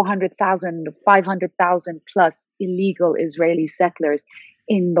of 400,000, 500,000 plus illegal Israeli settlers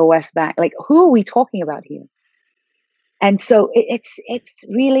in the West Bank? Like, who are we talking about here? And so it's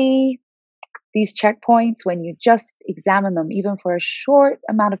really these checkpoints, when you just examine them, even for a short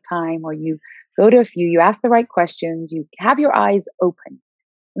amount of time, or you go to a few, you ask the right questions, you have your eyes open.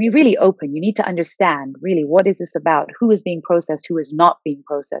 I mean, really open. You need to understand, really, what is this about? Who is being processed? Who is not being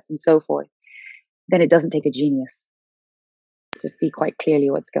processed? And so forth. Then it doesn't take a genius to see quite clearly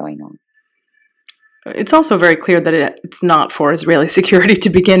what's going on. It's also very clear that it's not for Israeli security to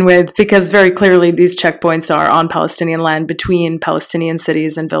begin with, because very clearly these checkpoints are on Palestinian land between Palestinian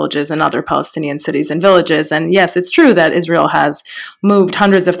cities and villages and other Palestinian cities and villages. And yes, it's true that Israel has moved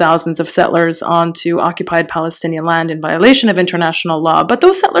hundreds of thousands of settlers onto occupied Palestinian land in violation of international law, but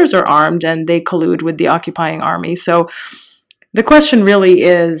those settlers are armed and they collude with the occupying army. So The question really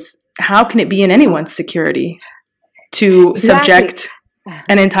is, how can it be in anyone's security to subject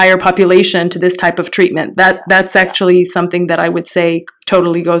an entire population to this type of treatment? That's actually something that I would say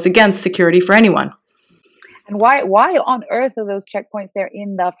totally goes against security for anyone. And why on earth are those checkpoints there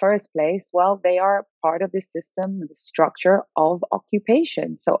in the first place? Well, they are part of the system, the structure of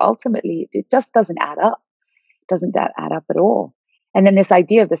occupation. So ultimately, it just doesn't add up. It doesn't add up at all. And then this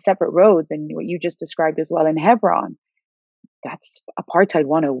idea of the separate roads and what you just described as well in Hebron, that's Apartheid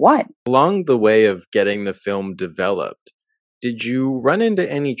 101. Along the way of getting the film developed, did you run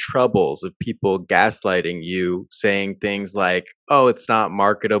into any troubles of people gaslighting you, saying things like, oh, it's not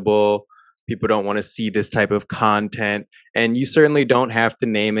marketable, people don't want to see this type of content, and you certainly don't have to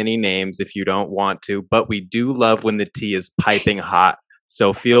name any names if you don't want to, but we do love when the tea is piping hot.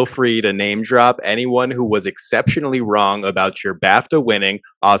 So feel free to name drop anyone who was exceptionally wrong about your BAFTA-winning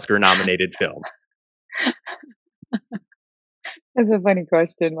Oscar-nominated film. That's a funny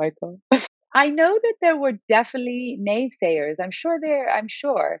question, Michael. I know that there were definitely naysayers. I'm sure.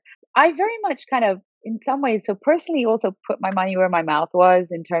 I very much kind of, in some ways, so personally also put my money where my mouth was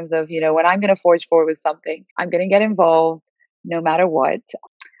in terms of, when I'm going to forge forward with something, I'm going to get involved no matter what.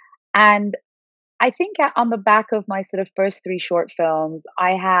 And I think on the back of my sort of first 3 short films,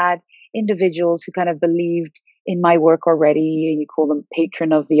 I had individuals who kind of believed in my work already. You call them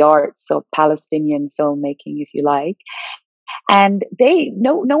patron of the arts of Palestinian filmmaking, if you like. And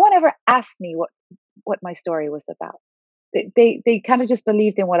no one ever asked me what my story was about. They kind of just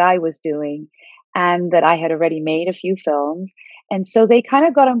believed in what I was doing and that I had already made a few films. And so they kind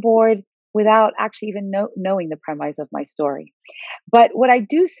of got on board without actually even knowing the premise of my story. But what I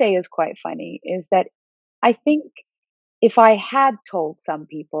do say is quite funny is that I think if I had told some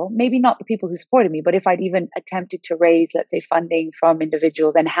people, maybe not the people who supported me, but if I'd even attempted to raise, let's say, funding from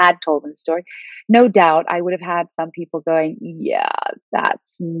individuals and had told them the story, no doubt I would have had some people going, yeah,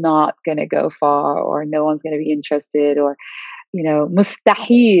 that's not going to go far, or no one's going to be interested, or,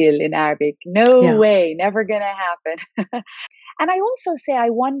 mustahil in Arabic, no way, never going to happen. And I also say, I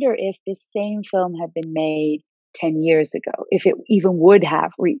wonder if this same film had been made 10 years ago, if it even would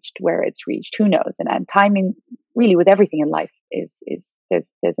have reached where it's reached, who knows? And timing, really, with everything in life, is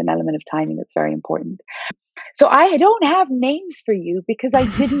there's an element of timing that's very important. So I don't have names for you because I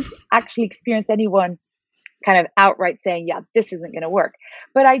didn't actually experience anyone kind of outright saying, yeah, this isn't going to work.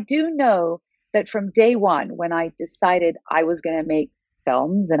 But I do know that from day one, when I decided I was going to make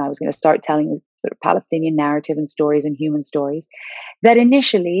films and I was going to start telling sort of Palestinian narrative and stories and human stories, that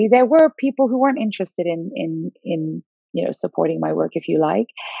initially there were people who weren't interested in supporting my work, if you like,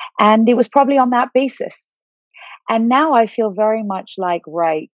 and it was probably on that basis. And now I feel very much like,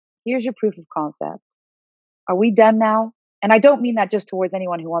 right, here's your proof of concept. Are we done now? And I don't mean that just towards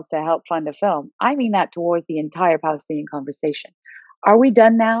anyone who wants to help fund a film. I mean that towards the entire Palestinian conversation. Are we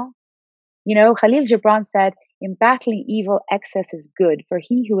done now? Khalil Gibran said, in battling evil, excess is good, for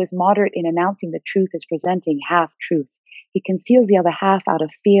he who is moderate in announcing the truth is presenting half truth. He conceals the other half out of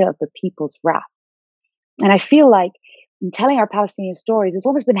fear of the people's wrath. And I feel like in telling our Palestinian stories, it's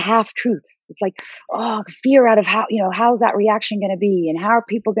almost been half truths. It's like, fear out of how's that reaction going to be? And how are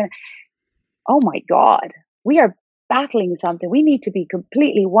people going to, oh my God, we are battling something. We need to be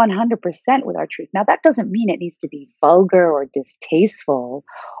completely 100% with our truth. Now, that doesn't mean it needs to be vulgar or distasteful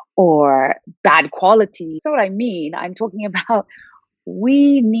or bad quality. That's what I mean. I'm talking about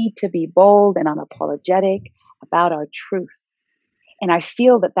we need to be bold and unapologetic about our truth. And I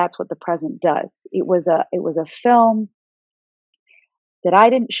feel that that's what The Present does. It was a film that I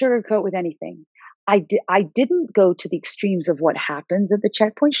didn't sugarcoat with anything. I didn't go to the extremes of what happens at the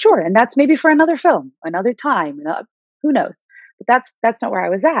checkpoint. Sure, and that's maybe for another film, another time. Who knows? But that's not where I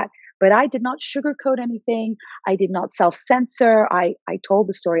was at. But I did not sugarcoat anything. I did not self-censor. I told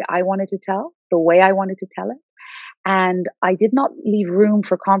the story I wanted to tell, the way I wanted to tell it. And I did not leave room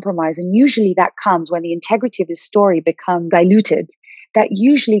for compromise. And usually that comes when the integrity of the story becomes diluted. That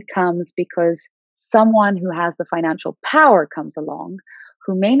usually comes because someone who has the financial power comes along,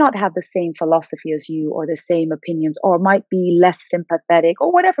 who may not have the same philosophy as you or the same opinions, or might be less sympathetic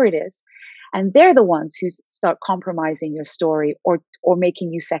or whatever it is. And they're the ones who start compromising your story or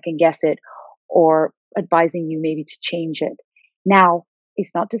making you second guess it or advising you maybe to change it. Now,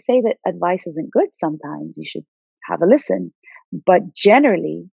 it's not to say that advice isn't good sometimes. You should have a listen. But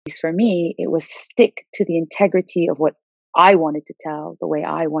generally, at least for me, it was stick to the integrity of what I wanted to tell, the way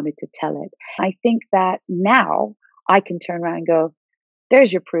I wanted to tell it. I think that now I can turn around and go,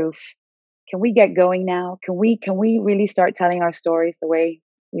 there's your proof. Can we get going now? Can we really start telling our stories the way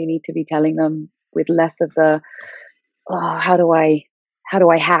we need to be telling them, with less of the, how do I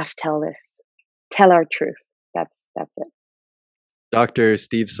half tell this? Tell our truth. That's it. Dr.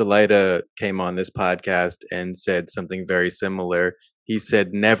 Steve Salaita came on this podcast and said something very similar. He said,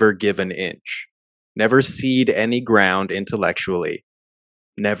 never give an inch, never cede any ground intellectually,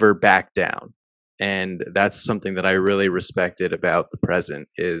 never back down. And that's something that I really respected about the present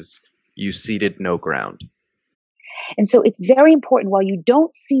is you ceded no ground. And so it's very important, while you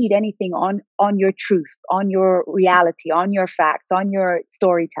don't cede anything on your truth, on your reality, on your facts, on your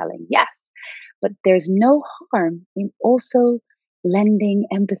storytelling, yes, but there's no harm in also lending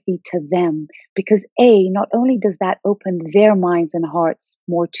empathy to them, because A, not only does that open their minds and hearts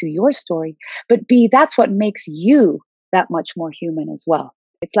more to your story, but B, that's what makes you that much more human as well.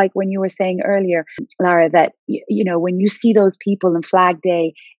 It's like when you were saying earlier, Lara, that, when you see those people on Flag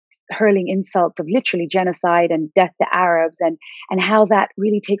Day hurling insults of literally genocide and death to Arabs, and how that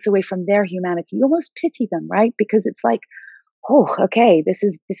really takes away from their humanity, you almost pity them, right? Because it's like, oh, okay, this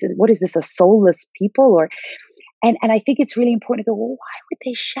is what is this, a soulless people? Or and I think it's really important to go, well, why would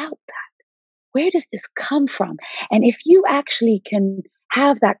they shout that? Where does this come from? And if you actually can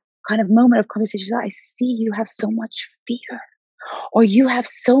have that kind of moment of conversation, I see you have so much fear, or you have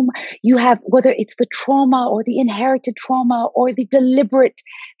whether it's the trauma or the inherited trauma or the deliberate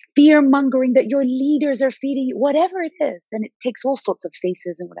fear mongering that your leaders are feeding you, whatever it is, and it takes all sorts of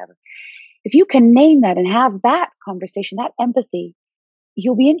faces and whatever. If you can name that and have that conversation, that empathy,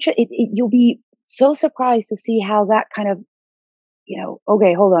 you'll be so surprised to see how that kind of,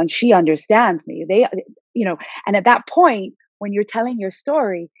 okay, hold on, she understands me. And at that point, when you're telling your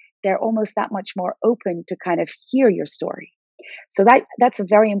story, they're almost that much more open to kind of hear your story. So that's a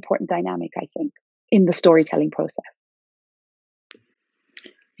very important dynamic, I think, in the storytelling process.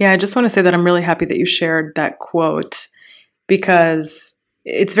 Yeah, I just want to say that I'm really happy that you shared that quote, because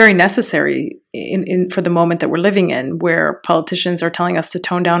it's very necessary for the moment that we're living in, where politicians are telling us to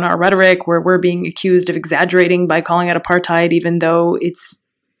tone down our rhetoric, where we're being accused of exaggerating by calling it apartheid, even though it's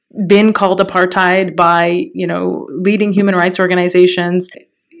been called apartheid by, leading human rights organizations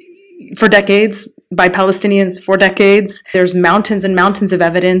for decades, by Palestinians for decades. There's mountains and mountains of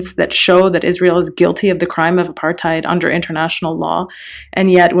evidence that show that Israel is guilty of the crime of apartheid under international law.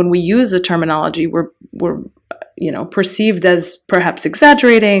 And yet when we use the terminology, we're perceived as perhaps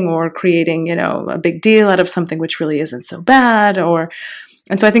exaggerating or creating, a big deal out of something which really isn't so bad.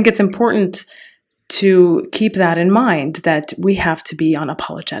 And so I think it's important to keep that in mind, that we have to be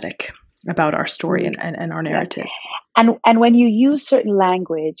unapologetic about our story and our narrative. Yeah. And when you use certain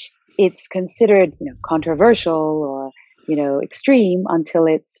language, it's considered, controversial or, extreme until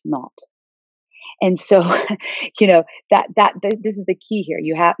it's not. And so, this is the key here.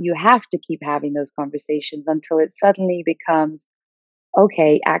 You have to keep having those conversations until it suddenly becomes,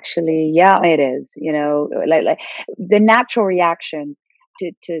 okay, actually, yeah, it is. Like the natural reaction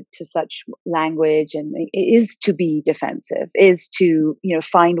to such language and is to be defensive, is to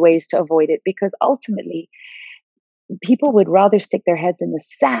find ways to avoid it, because ultimately people would rather stick their heads in the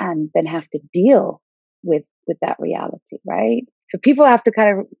sand than have to deal with that reality, right? So people have to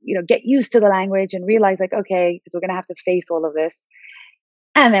kind of, get used to the language and realize, like, okay, because we're going to have to face all of this,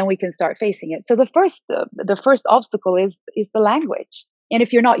 and then we can start facing it. So the first obstacle is the language. And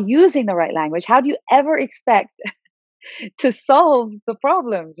if you're not using the right language, how do you ever expect to solve the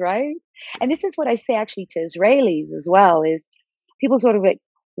problems, right? And this is what I say actually to Israelis as well, is people sort of like,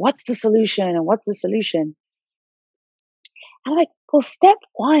 what's the solution? And what's the solution? I'm like, well, step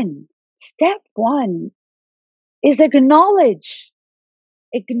one is acknowledge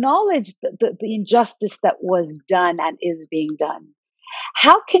the injustice that was done and is being done.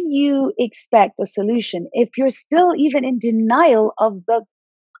 How can you expect a solution if you're still even in denial of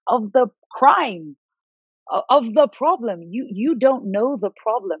the crime, of the problem? You don't know the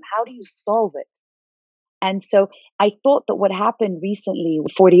problem. How do you solve it? And so I thought that what happened recently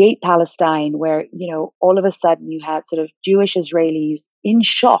with 48 Palestine, where, all of a sudden you had sort of Jewish Israelis in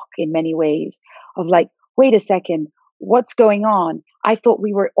shock in many ways of like, wait a second, what's going on? I thought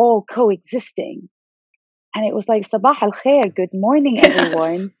we were all coexisting. And it was like, Sabah al Khair, good morning,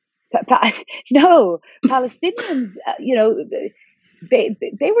 everyone. No, Palestinians, they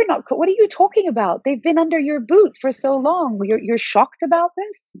were not. What are you talking about? They've been under your boot for so long. You're shocked about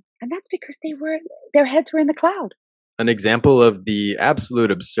this, and that's because their heads were in the cloud. An example of the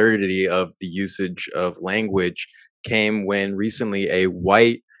absolute absurdity of the usage of language came when recently a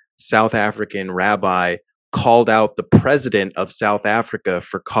white South African rabbi called out the president of South Africa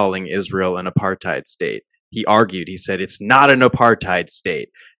for calling Israel an apartheid state. He argued, he said, it's not an apartheid state.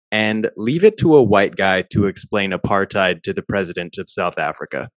 And leave it to a white guy to explain apartheid to the president of South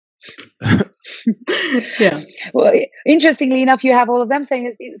Africa. Yeah. Well, interestingly enough, you have all of them saying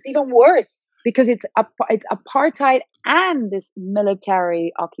it's even worse. because it's apartheid and this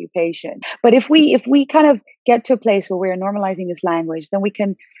military occupation. But if we kind of get to a place where we're normalizing this language, then we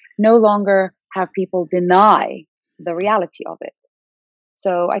can no longer have people deny the reality of it.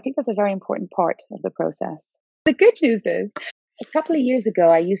 So I think that's a very important part of the process. The good news is, a couple of years ago,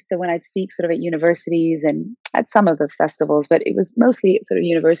 I used to, when I'd speak sort of at universities and at some of the festivals, but it was mostly sort of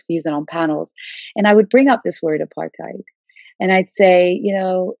universities and on panels, and I would bring up this word apartheid. And I'd say,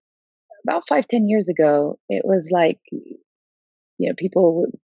 about 5-10 years ago, it was like, people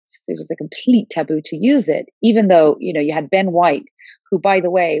would, it was a complete taboo to use it, even though, you had Ben White, who, by the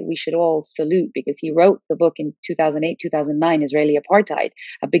way, we should all salute because he wrote the book in 2008, 2009, Israeli Apartheid,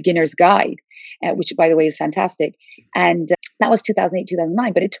 A Beginner's Guide, which, by the way, is fantastic. And that was 2008,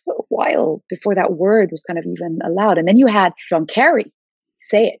 2009, but it took a while before that word was kind of even allowed. And then you had John Kerry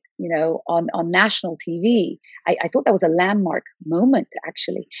say it, on national TV. I thought that was a landmark moment,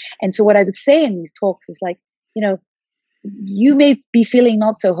 actually. And so what I would say in these talks is like, you may be feeling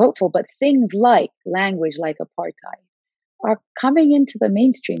not so hopeful, but things like language, like apartheid, are coming into the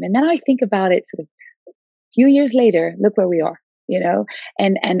mainstream. And then I think about it sort of a few years later, look where we are,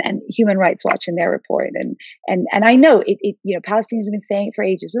 and Human Rights Watch in their report. And I know it Palestinians have been saying it for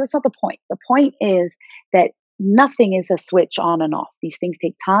ages, but that's not the point. The point is that nothing is a switch on and off. These things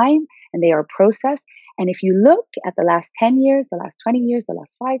take time and they are a process. And if you look at the last 10 years, the last 20 years, the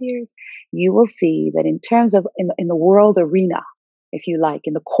last 5 years, you will see that in terms of in the world arena, if you like,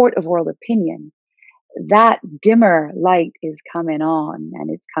 in the court of world opinion, that dimmer light is coming on and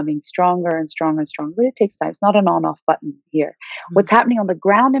it's coming stronger and stronger and stronger. But it takes time. It's not an on-off button here. Mm-hmm. What's happening on the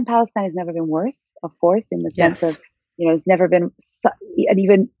ground in Palestine has never been worse, of course, in the sense of, it's never been an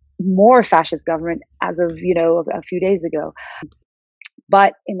even more fascist government as of, a few days ago.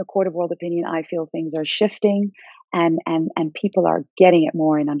 But in the court of world opinion, I feel things are shifting and people are getting it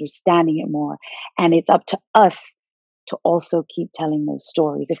more and understanding it more. And it's up to us to also keep telling those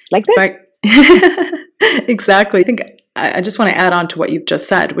stories. Like this. Right. Exactly. I think I just want to add on to what you've just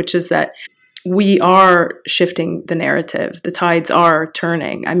said, which is that we are shifting the narrative. The tides are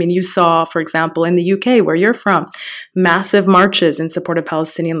turning. I mean, you saw, for example, in the UK, where you're from, massive marches in support of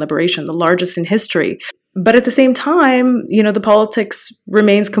Palestinian liberation, the largest in history. But at the same time, the politics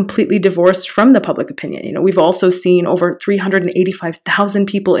remains completely divorced from the public opinion. We've also seen over 385,000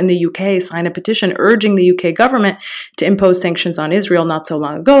 people in the UK sign a petition urging the UK government to impose sanctions on Israel not so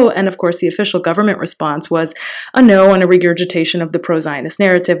long ago. And of course, the official government response was a no and a regurgitation of the pro-Zionist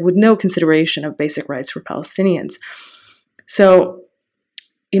narrative with no consideration of basic rights for Palestinians. So,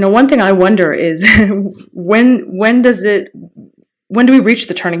 one thing I wonder is when do we reach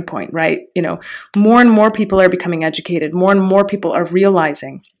the turning point, right? More and more people are becoming educated. More and more people are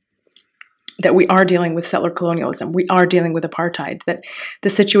realizing that we are dealing with settler colonialism. We are dealing with apartheid, that the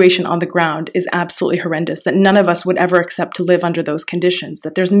situation on the ground is absolutely horrendous, that none of us would ever accept to live under those conditions,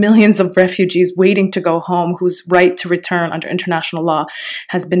 that there's millions of refugees waiting to go home whose right to return under international law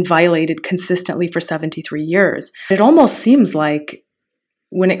has been violated consistently for 73 years. It almost seems like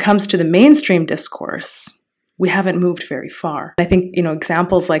when it comes to the mainstream discourse, we haven't moved very far. I think,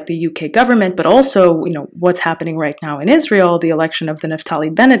 examples like the UK government, but also, what's happening right now in Israel, the election of the Naftali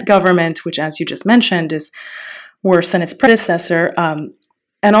Bennett government, which, as you just mentioned, is worse than its predecessor.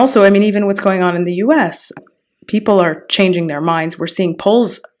 And also, even what's going on in the US, people are changing their minds. We're seeing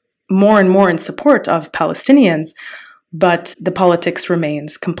polls more and more in support of Palestinians, but the politics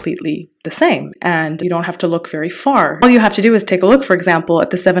remains completely the same. And you don't have to look very far. All you have to do is take a look, for example, at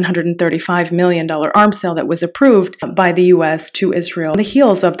the $735 million arms sale that was approved by the US to Israel on the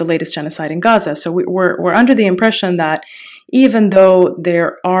heels of the latest genocide in Gaza. So we're under the impression that even though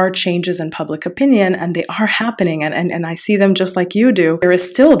there are changes in public opinion, and they are happening, and I see them just like you do, there is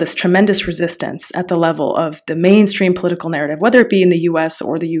still this tremendous resistance at the level of the mainstream political narrative, whether it be in the US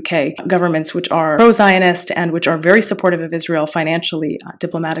or the UK governments, which are pro-Zionist and which are very supportive of Israel financially,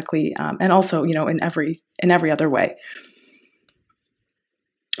 diplomatically, and also, in every other way.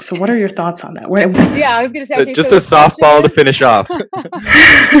 So what are your thoughts on that? Yeah, I was going to say, okay, just a softball to finish off.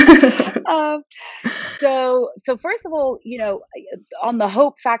 So first of all, on the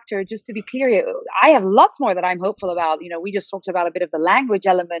hope factor, just to be clear, I have lots more that I'm hopeful about. We just talked about a bit of the language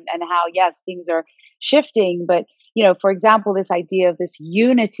element and how, yes, things are shifting. But, for example, this idea of this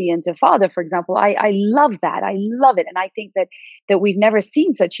unity intifada, for example, I love that. I love it. And I think that we've never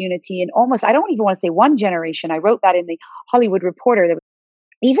seen such unity in almost, I don't even want to say one generation. I wrote that in the Hollywood Reporter. That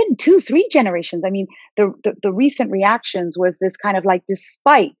even 2-3 generations. The recent reactions was this kind of like,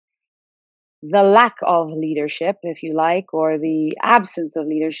 despite the lack of leadership, if you like, or the absence of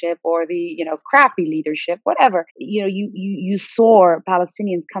leadership, or the crappy leadership, whatever, you saw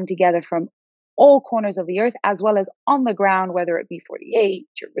Palestinians come together from all corners of the earth, as well as on the ground, whether it be 48,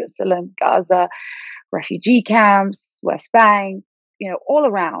 Jerusalem, Gaza, refugee camps, West Bank, all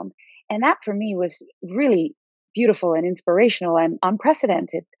around. And that for me was really beautiful and inspirational and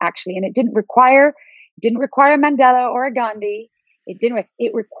unprecedented, actually. And it didn't require Mandela or a Gandhi.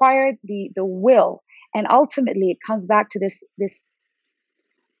 It required the will. And ultimately it comes back to this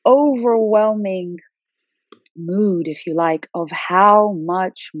overwhelming mood, if you like, of how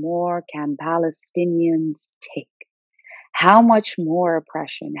much more can Palestinians take? How much more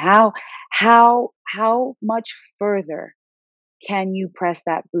oppression? How much further can you press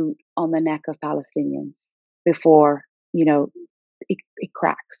that boot on the neck of Palestinians before, it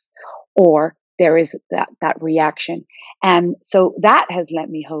cracks, or there is that reaction? And so that has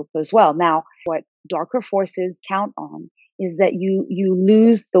lent me hope as well. Now, what darker forces count on is that you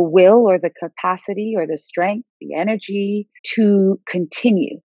lose the will or the capacity or the strength, the energy to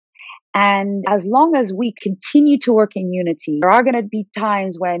continue. And as long as we continue to work in unity, there are going to be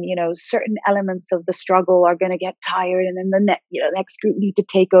times when, certain elements of the struggle are going to get tired, and then the next group need to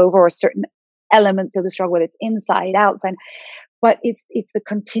take over, or certain elements of the struggle, whether it's inside, outside. But it's the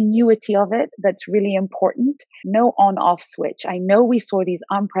continuity of it that's really important. No on-off switch. I know we saw these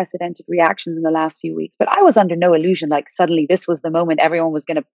unprecedented reactions in the last few weeks, but I was under no illusion like suddenly this was the moment everyone was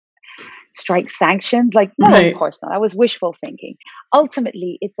going to strike sanctions. Like, no, right. Of course not. I was wishful thinking.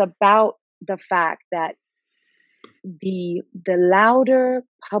 Ultimately, it's about the fact that the louder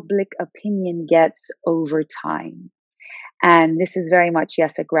public opinion gets over time. And this is very much,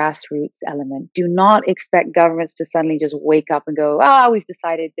 yes, a grassroots element. Do not expect governments to suddenly just wake up and go, we've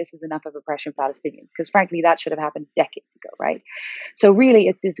decided this is enough of oppression of Palestinians. Because frankly, that should have happened decades ago, right? So really,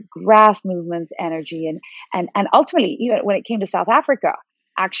 it's this grass movement's energy. And ultimately, even when it came to South Africa,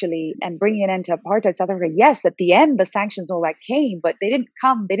 actually, and bringing an end to apartheid South Africa, yes, at the end, the sanctions and all that came, but they didn't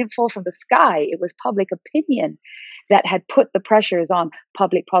fall from the sky. It was public opinion that had put the pressures on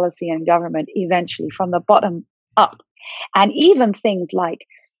public policy and government eventually from the bottom up. And even things like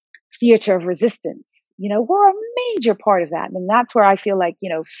theater of resistance, were a major part of that. And that's where I feel like,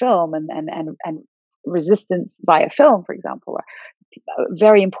 film and resistance via film, for example, are a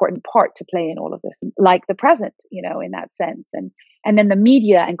very important part to play in all of this, like the present, in that sense. And then the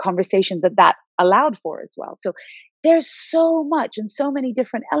media and conversations that allowed for as well. So there's so much and so many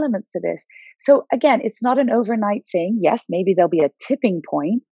different elements to this. So again, it's not an overnight thing. Yes, maybe there'll be a tipping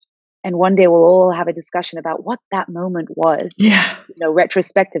point. And one day we'll all have a discussion about what that moment was. Yeah.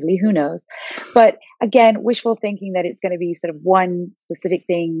 Retrospectively, who knows? But again, wishful thinking that it's going to be sort of one specific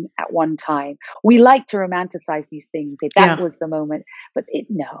thing at one time. We like to romanticize these things. If that was the moment, but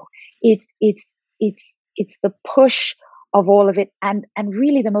it's the push of all of it. And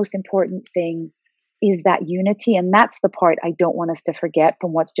really the most important thing is that unity. And that's the part I don't want us to forget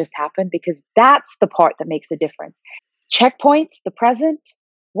from what's just happened, because that's the part that makes a difference. Checkpoints, the present.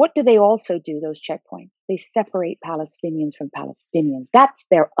 What do they also do, those checkpoints? They separate Palestinians from Palestinians. That's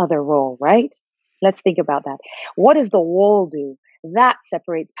their other role, right? Let's think about that. What does the wall do? That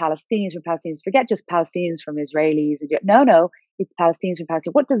separates Palestinians from Palestinians. Forget just Palestinians from Israelis. No, it's Palestinians from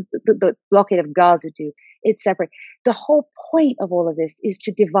Palestinians. What does the blockade of Gaza do? It separates. The whole point of all of this is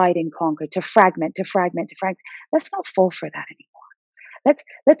to divide and conquer, to fragment. Let's not fall for that anymore.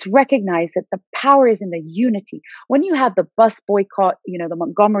 Let's recognize that the power is in the unity. When you had the bus boycott, the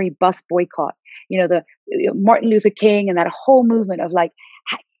Montgomery bus boycott, the Martin Luther King and that whole movement of like,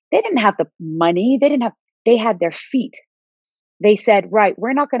 they didn't have the money. They had their feet. They said, right,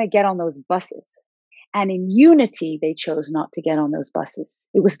 we're not going to get on those buses. And in unity, they chose not to get on those buses.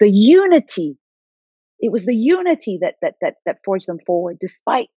 It was the unity. It was the unity that forged them forward,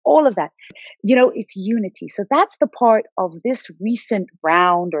 despite all of that. It's unity. So that's the part of this recent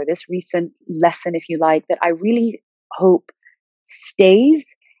round, or this recent lesson, if you like, that I really hope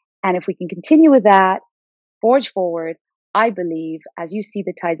stays. And if we can continue with that, forge forward, I believe, as you see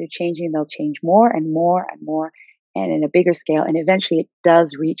the tides are changing, they'll change more and more and more, and in a bigger scale. And eventually it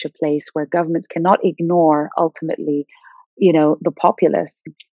does reach a place where governments cannot ignore, ultimately, the populace.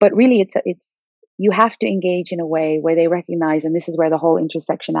 But really, it's you have to engage in a way where they recognize, and this is where the whole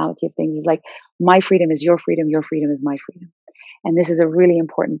intersectionality of things is like, my freedom is your freedom is my freedom. And this is a really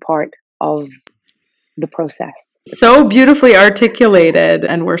important part of the process. So beautifully articulated,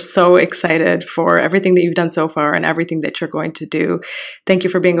 and we're so excited for everything that you've done so far and everything that you're going to do. Thank you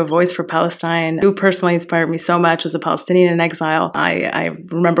for being a voice for Palestine. You personally inspired me so much as a Palestinian in exile. I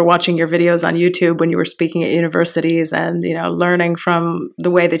remember watching your videos on YouTube when you were speaking at universities and, learning from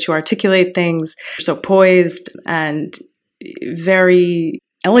the way that you articulate things. You're so poised and very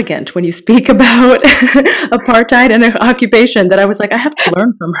elegant when you speak about apartheid and occupation that I was like, I have to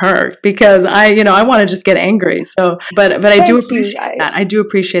learn from her because I want to just get angry. So, but I do appreciate that. I do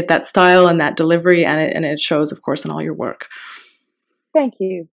appreciate that style and that delivery, and it shows, of course, in all your work. Thank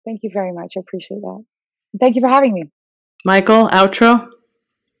you. Thank you very much. I appreciate that. Thank you for having me. Michael, outro?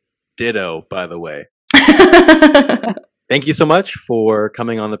 Ditto, by the way. Thank you so much for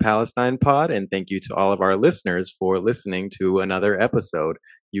coming on the Palestine Pod, and thank you to all of our listeners for listening to another episode.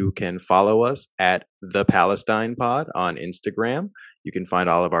 You can follow us at The Palestine Pod on Instagram. You can find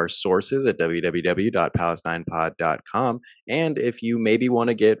all of our sources at www.palestinepod.com. And if you maybe want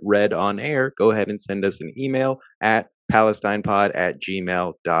to get read on air, go ahead and send us an email at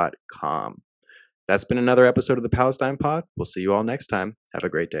palestinepod@gmail.com. That's been another episode of The Palestine Pod. We'll see you all next time. Have a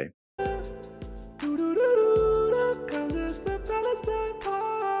great day.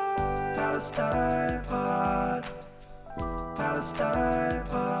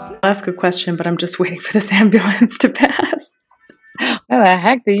 I'll ask a question, but I'm just waiting for this ambulance to pass. Where the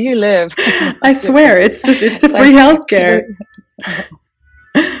heck do you live? I swear, it's the free healthcare.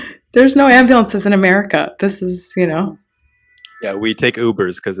 There's no ambulances in America. This is, Yeah, we take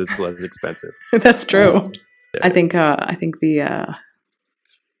Ubers because it's less expensive. That's true. Yeah. I think the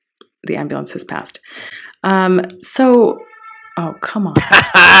ambulance has passed. So, oh, come on.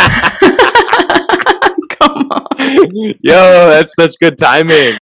 Come on. Yo, that's such good timing.